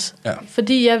anderledes. Ja.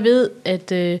 Fordi jeg ved,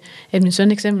 at min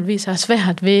søn eksempelvis har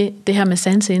svært ved det her med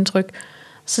sanseindtryk,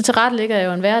 så tilrettelægger jeg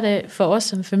jo en hverdag for os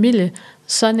som familie,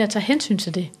 sådan jeg tager hensyn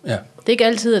til det. Ja. Det er ikke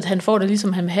altid, at han får det,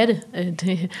 ligesom han vil have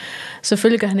det.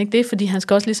 Selvfølgelig gør han ikke det, fordi han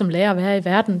skal også ligesom lære at være i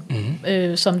verden,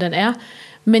 som den er.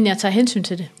 Men jeg tager hensyn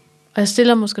til det. Og jeg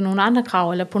stiller måske nogle andre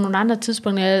krav, eller på nogle andre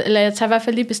tidspunkter, eller jeg tager i hvert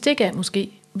fald lige bestik af måske,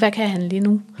 hvad kan han lige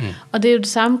nu? Og det er jo det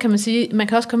samme, kan man sige. Man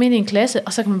kan også komme ind i en klasse,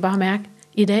 og så kan man bare mærke,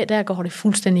 i dag, der går det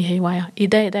fuldstændig haywire. I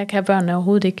dag, der kan børnene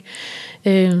overhovedet ikke.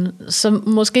 Så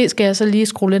måske skal jeg så lige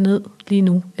skrue lidt ned lige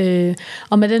nu.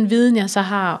 Og med den viden, jeg så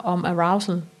har om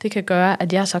arousal, det kan gøre,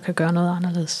 at jeg så kan gøre noget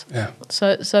anderledes. Ja.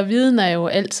 Så viden er jo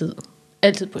altid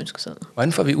på ønskesedlen.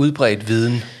 Hvordan får vi udbredt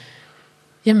viden?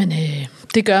 Jamen,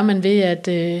 det gør man ved,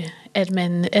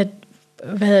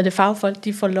 at fagfolk,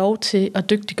 de får lov til at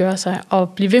dygtiggøre sig, og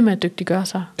blive ved med at dygtiggøre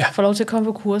sig. Ja. Får lov til at komme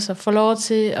på kurser, får lov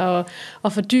til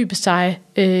at fordybe sig,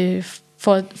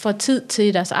 får tid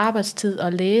til deres arbejdstid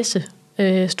at læse,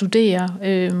 studere.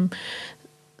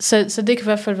 Så det kan i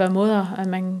hvert fald være måder, at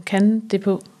man kan det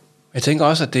på. Jeg tænker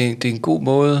også, at det er en god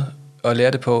måde at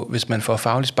lære det på, hvis man får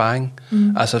faglig sparring.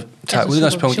 Altså tager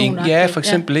udgangspunkt i for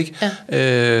eksempel ikke.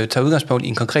 Ja. Tager udgangspunkt i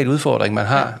en konkret udfordring, man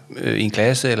har i en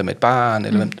klasse, eller med et barn,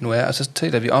 eller hvem det nu er, og så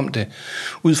taler vi om det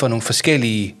ud fra nogle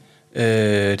forskellige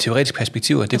teoretiske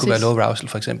perspektiver. Det kunne være low arousal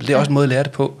for eksempel. Det er også en måde at lære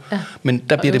det på. Ja. Men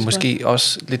der bliver det måske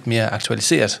også lidt mere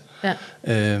aktualiseret. Ja.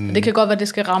 Det kan godt være, at det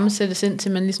skal rammesættes ind,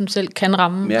 til man ligesom selv kan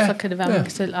ramme, og så kan det være, at man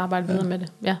kan selv arbejde videre med det.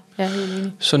 Ja, jeg er helt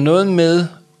enig. Så noget med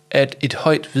at et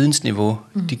højt vidensniveau,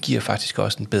 det giver faktisk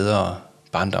også en bedre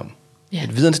barndom. Ja.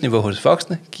 Et vidensniveau hos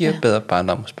voksne giver bedre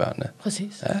barndom hos børnene.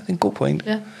 Præcis. Ja, det er en god pointe.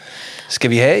 Ja. Skal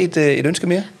vi have et ønske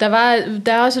mere? Der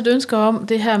er også et ønske om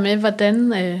det her med,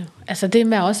 hvordan, det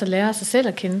med også at lære sig selv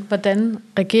at kende, hvordan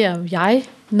reagerer jeg,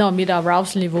 når mit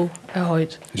arousal-niveau er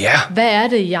højt? Yeah. Hvad er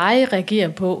det, jeg reagerer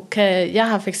på? Jeg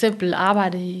har for eksempel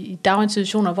arbejdet i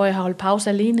daginstitutioner, hvor jeg har holdt pause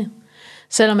alene,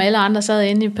 selvom alle andre sad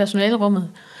inde i personalerummet.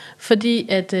 Fordi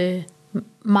at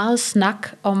meget snak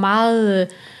og meget,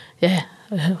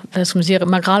 hvad skal man sige,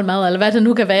 makrelmad, eller hvad det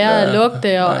nu kan være,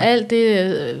 lugte og alt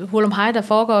det hurlumhej, der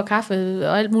foregår, og kaffe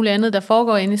og alt muligt andet, der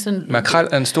foregår inde i sådan... Makrel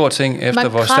er en stor ting, efter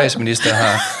vores statsminister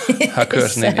har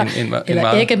kørt sådan en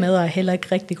eller æggemad er heller ikke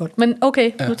rigtig godt. Men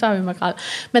okay, nu tager vi makrel.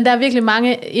 Men der er virkelig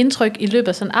mange indtryk i løbet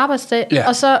af sådan en arbejdsdag,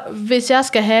 og så hvis jeg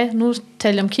skal have, nu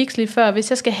talte jeg om kiks lige før, hvis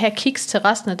jeg skal have kiks til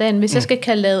resten af dagen, hvis jeg skal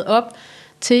kan lade op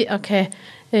til at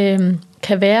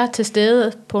kan være til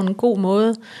stede på en god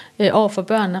måde over for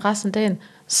børnene resten af dagen,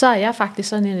 så er jeg faktisk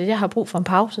sådan en, at jeg har brug for en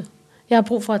pause. Jeg har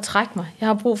brug for at trække mig. Jeg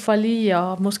har brug for lige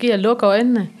at måske at lukke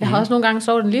øjnene. Jeg har også nogle gange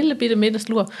sovet en lille bitte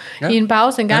middagslur i en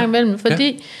pause en gang imellem,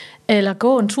 eller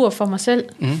gå en tur for mig selv,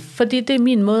 fordi det er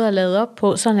min måde at lade op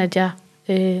på, sådan at jeg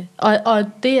og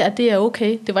det er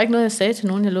okay. Det var ikke noget, jeg sagde til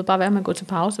nogen. Jeg lod bare være med at gå til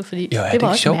pause, fordi det var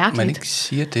også sjovt, mærkeligt. Man ikke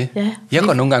siger det. Ja, jeg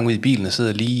går nogle gange ud i bilen og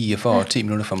sidder lige og får 10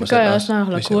 minutter for mig selv. Det gør jeg også, når jeg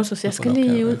holder kurser. Så jeg skal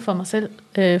lige ud for mig selv,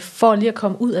 for lige at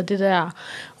komme ud af det der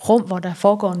rum, hvor der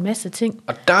foregår en masse ting.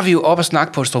 Og der er vi jo op at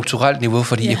snakke på et strukturelt niveau,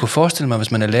 fordi jeg kunne forestille mig,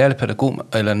 hvis man er lærer eller pædagog,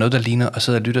 eller noget, der ligner, og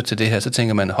sidder og lytter til det her, så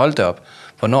tænker man, hold da op,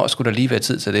 hvornår skulle der lige være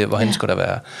tid til det? Hvorhen skulle der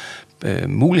være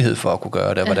mulighed for at kunne gøre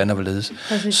det, og hvordan der vil ledes.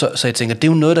 Så jeg tænker, det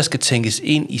er jo noget, der skal tænkes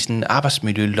ind i sådan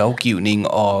arbejdsmiljølovgivning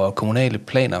og kommunale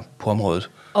planer på området.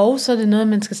 Og så er det noget,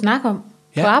 man skal snakke om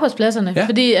på arbejdspladserne.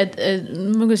 Fordi at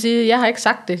man kan sige, jeg har ikke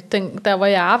sagt det, der hvor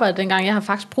jeg arbejdede dengang, jeg har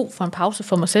faktisk brug for en pause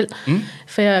for mig selv.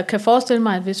 For jeg kan forestille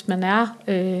mig, at hvis man er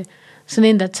sådan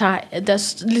en, der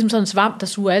er ligesom sådan en svamp, der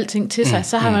suger alting til sig,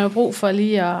 så har man jo brug for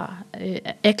lige at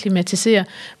akklimatisere.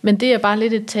 Men det er bare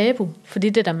lidt et tabu, fordi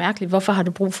det er da mærkeligt. Hvorfor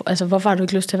har du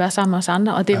ikke lyst til at være sammen med os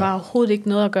andre? Og det var overhovedet ikke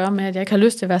noget at gøre med, at jeg ikke har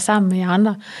lyst til at være sammen med jer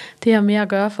andre. Det har mere at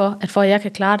gøre for at jeg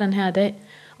kan klare den her dag,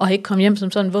 og ikke komme hjem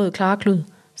som sådan en våd klarklud,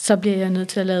 så bliver jeg nødt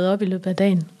til at lade op i løbet af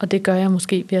dagen. Og det gør jeg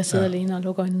måske ved at sidde alene og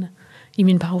lukke øjnene i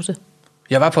min pause.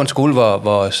 Jeg var på en skole, hvor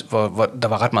der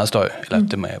var ret meget støj, eller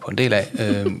det er jeg på en del af,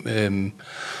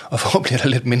 og hvor bliver der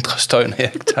lidt mindre støj, når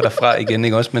jeg tager derfra igen,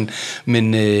 ikke også?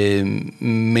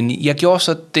 Men jeg gjorde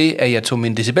så det, at jeg tog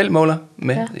min decibelmåler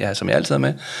med, som jeg altid har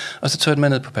med, og så tog jeg den med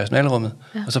ned på personalerummet,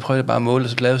 og så prøvede jeg bare at måle, og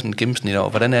så lavede sådan et gennemsnit over,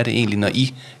 hvordan er det egentlig, når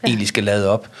I egentlig skal lade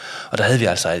op. Og der havde vi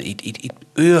altså et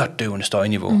øredøvende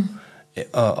støjniveau.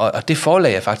 Og det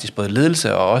forlag er faktisk både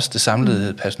ledelse og også det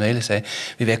samlede personale sagde,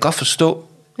 vi vil godt forstå,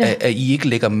 at I ikke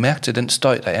lægger mærke til den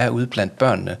støj, der er ude blandt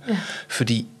børnene. Ja.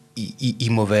 Fordi I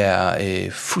må være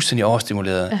fuldstændig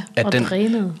overstimuleret af den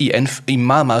i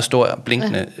meget, meget stor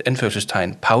blinkende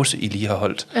anførselstegn pause, I lige har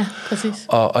holdt. Ja, præcis.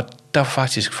 Og der var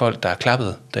faktisk folk, der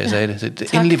klappede, da jeg sagde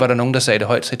det. Endelig var der nogen, der sagde det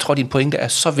højt, så jeg tror, din pointe er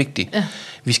så vigtig. Ja.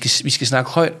 Vi skal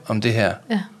snakke højt om det her.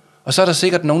 Ja. Og så er der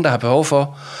sikkert nogen, der har behov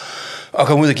for at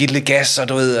komme ud og give lidt gas, og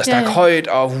du ved, at snakke højt,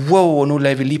 og wow, og nu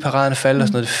lader vi lige paraderne falde, og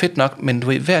sådan noget. Det er fedt nok, men du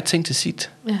ved, hver ting til sit.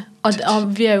 Ja.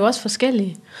 Og vi er jo også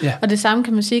forskellige. Ja. Og det samme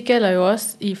kan man sige, gælder jo også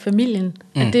i familien.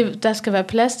 At der skal være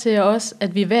plads til også,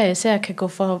 at vi hver især kan gå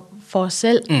for os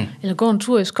selv, eller gå en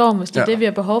tur i skoven, hvis det er det, vi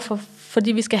har behov for.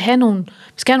 Fordi vi skal have nogle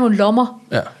lommer,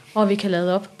 hvor vi kan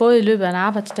lade op. Både i løbet af en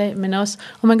arbejdsdag, men også,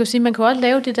 og man kan jo sige, man kan også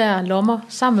lave de der lommer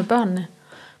sammen med børnene.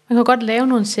 Man kan godt lave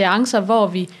nogle seancer,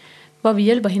 hvor vi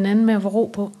hjælper hinanden med at få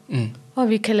ro på. Hvor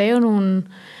vi kan lave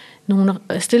nogle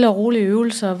stille og rolige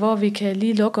øvelser, hvor vi kan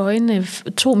lige lukke øjnene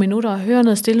 2 minutter og høre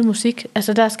noget stille musik.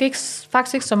 Altså, der skal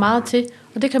faktisk ikke så meget til.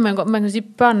 Og det kan man kan sige,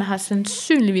 børnene har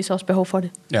sandsynligvis også behov for det.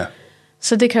 Ja.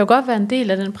 Så det kan jo godt være en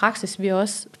del af den praksis, vi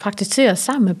også praktiserer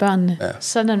sammen med børnene. Ja.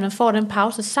 Sådan at man får den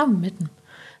pause sammen med dem.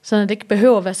 Så det ikke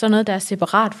behøver at være sådan noget, der er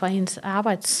separat fra ens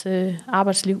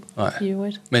arbejdsliv i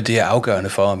øvrigt. Men det er afgørende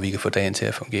for, om vi kan få dagen til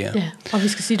at fungere. Ja, og vi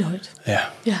skal sige det højt.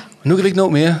 Ja. Nu kan vi ikke nå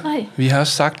mere. Nej. Vi har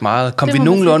også sagt meget. Kom vi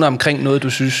nogenlunde omkring noget, du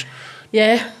synes?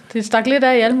 Ja, det stak lidt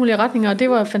af i alle mulige retninger, og det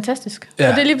var fantastisk. Ja.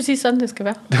 Og det er lige præcis sådan, det skal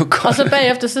være. Det var godt. Og så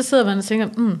bagefter, så sidder man og tænker,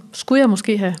 skulle jeg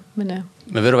måske have? Men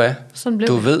ved du hvad?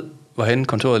 Du ved, hvorhen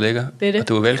kontoret ligger, og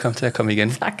du er velkommen til at komme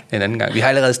igen en anden gang. Vi har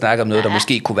allerede snakket om noget, der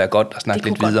måske kunne være godt at snakke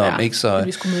lidt videre om, ikke?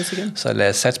 Så lad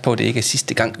os satse på, at det ikke er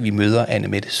sidste gang, vi møder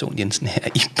Anne-Mette Sohn Jensen her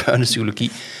i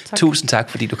Børnepsykologi. Tusind tak,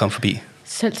 fordi du kom forbi.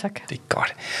 Selv tak. Det er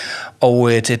godt.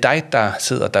 Og til dig, der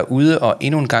sidder derude og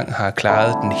endnu en gang har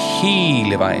klaret den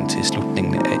hele vejen til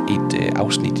slutningen af et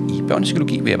afsnit i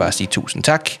Børnepsykologi, vil jeg bare sige tusind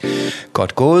tak.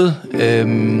 Godt gået.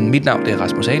 Mit navn er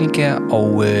Rasmus Alenkær,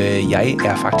 og jeg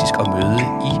er faktisk at møde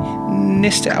i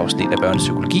næste afsnit af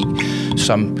Børnepsykologi,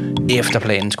 som efter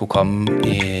planen skulle komme.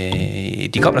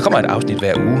 Der kommer et afsnit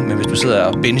hver uge, men hvis du sidder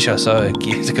og binger, så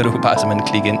kan du bare simpelthen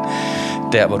klikke ind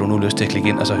der, hvor du nu har lyst til at klikke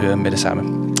ind og så høre med det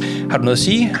samme. Har du noget at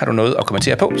sige? Har du noget at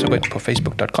kommentere på? Så gå ind på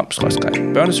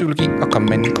facebook.com/børnepsykologi og kom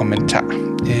med en kommentar.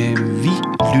 Vi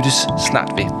lyttes snart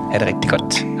ved. Ha' det rigtig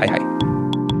godt. Hej hej.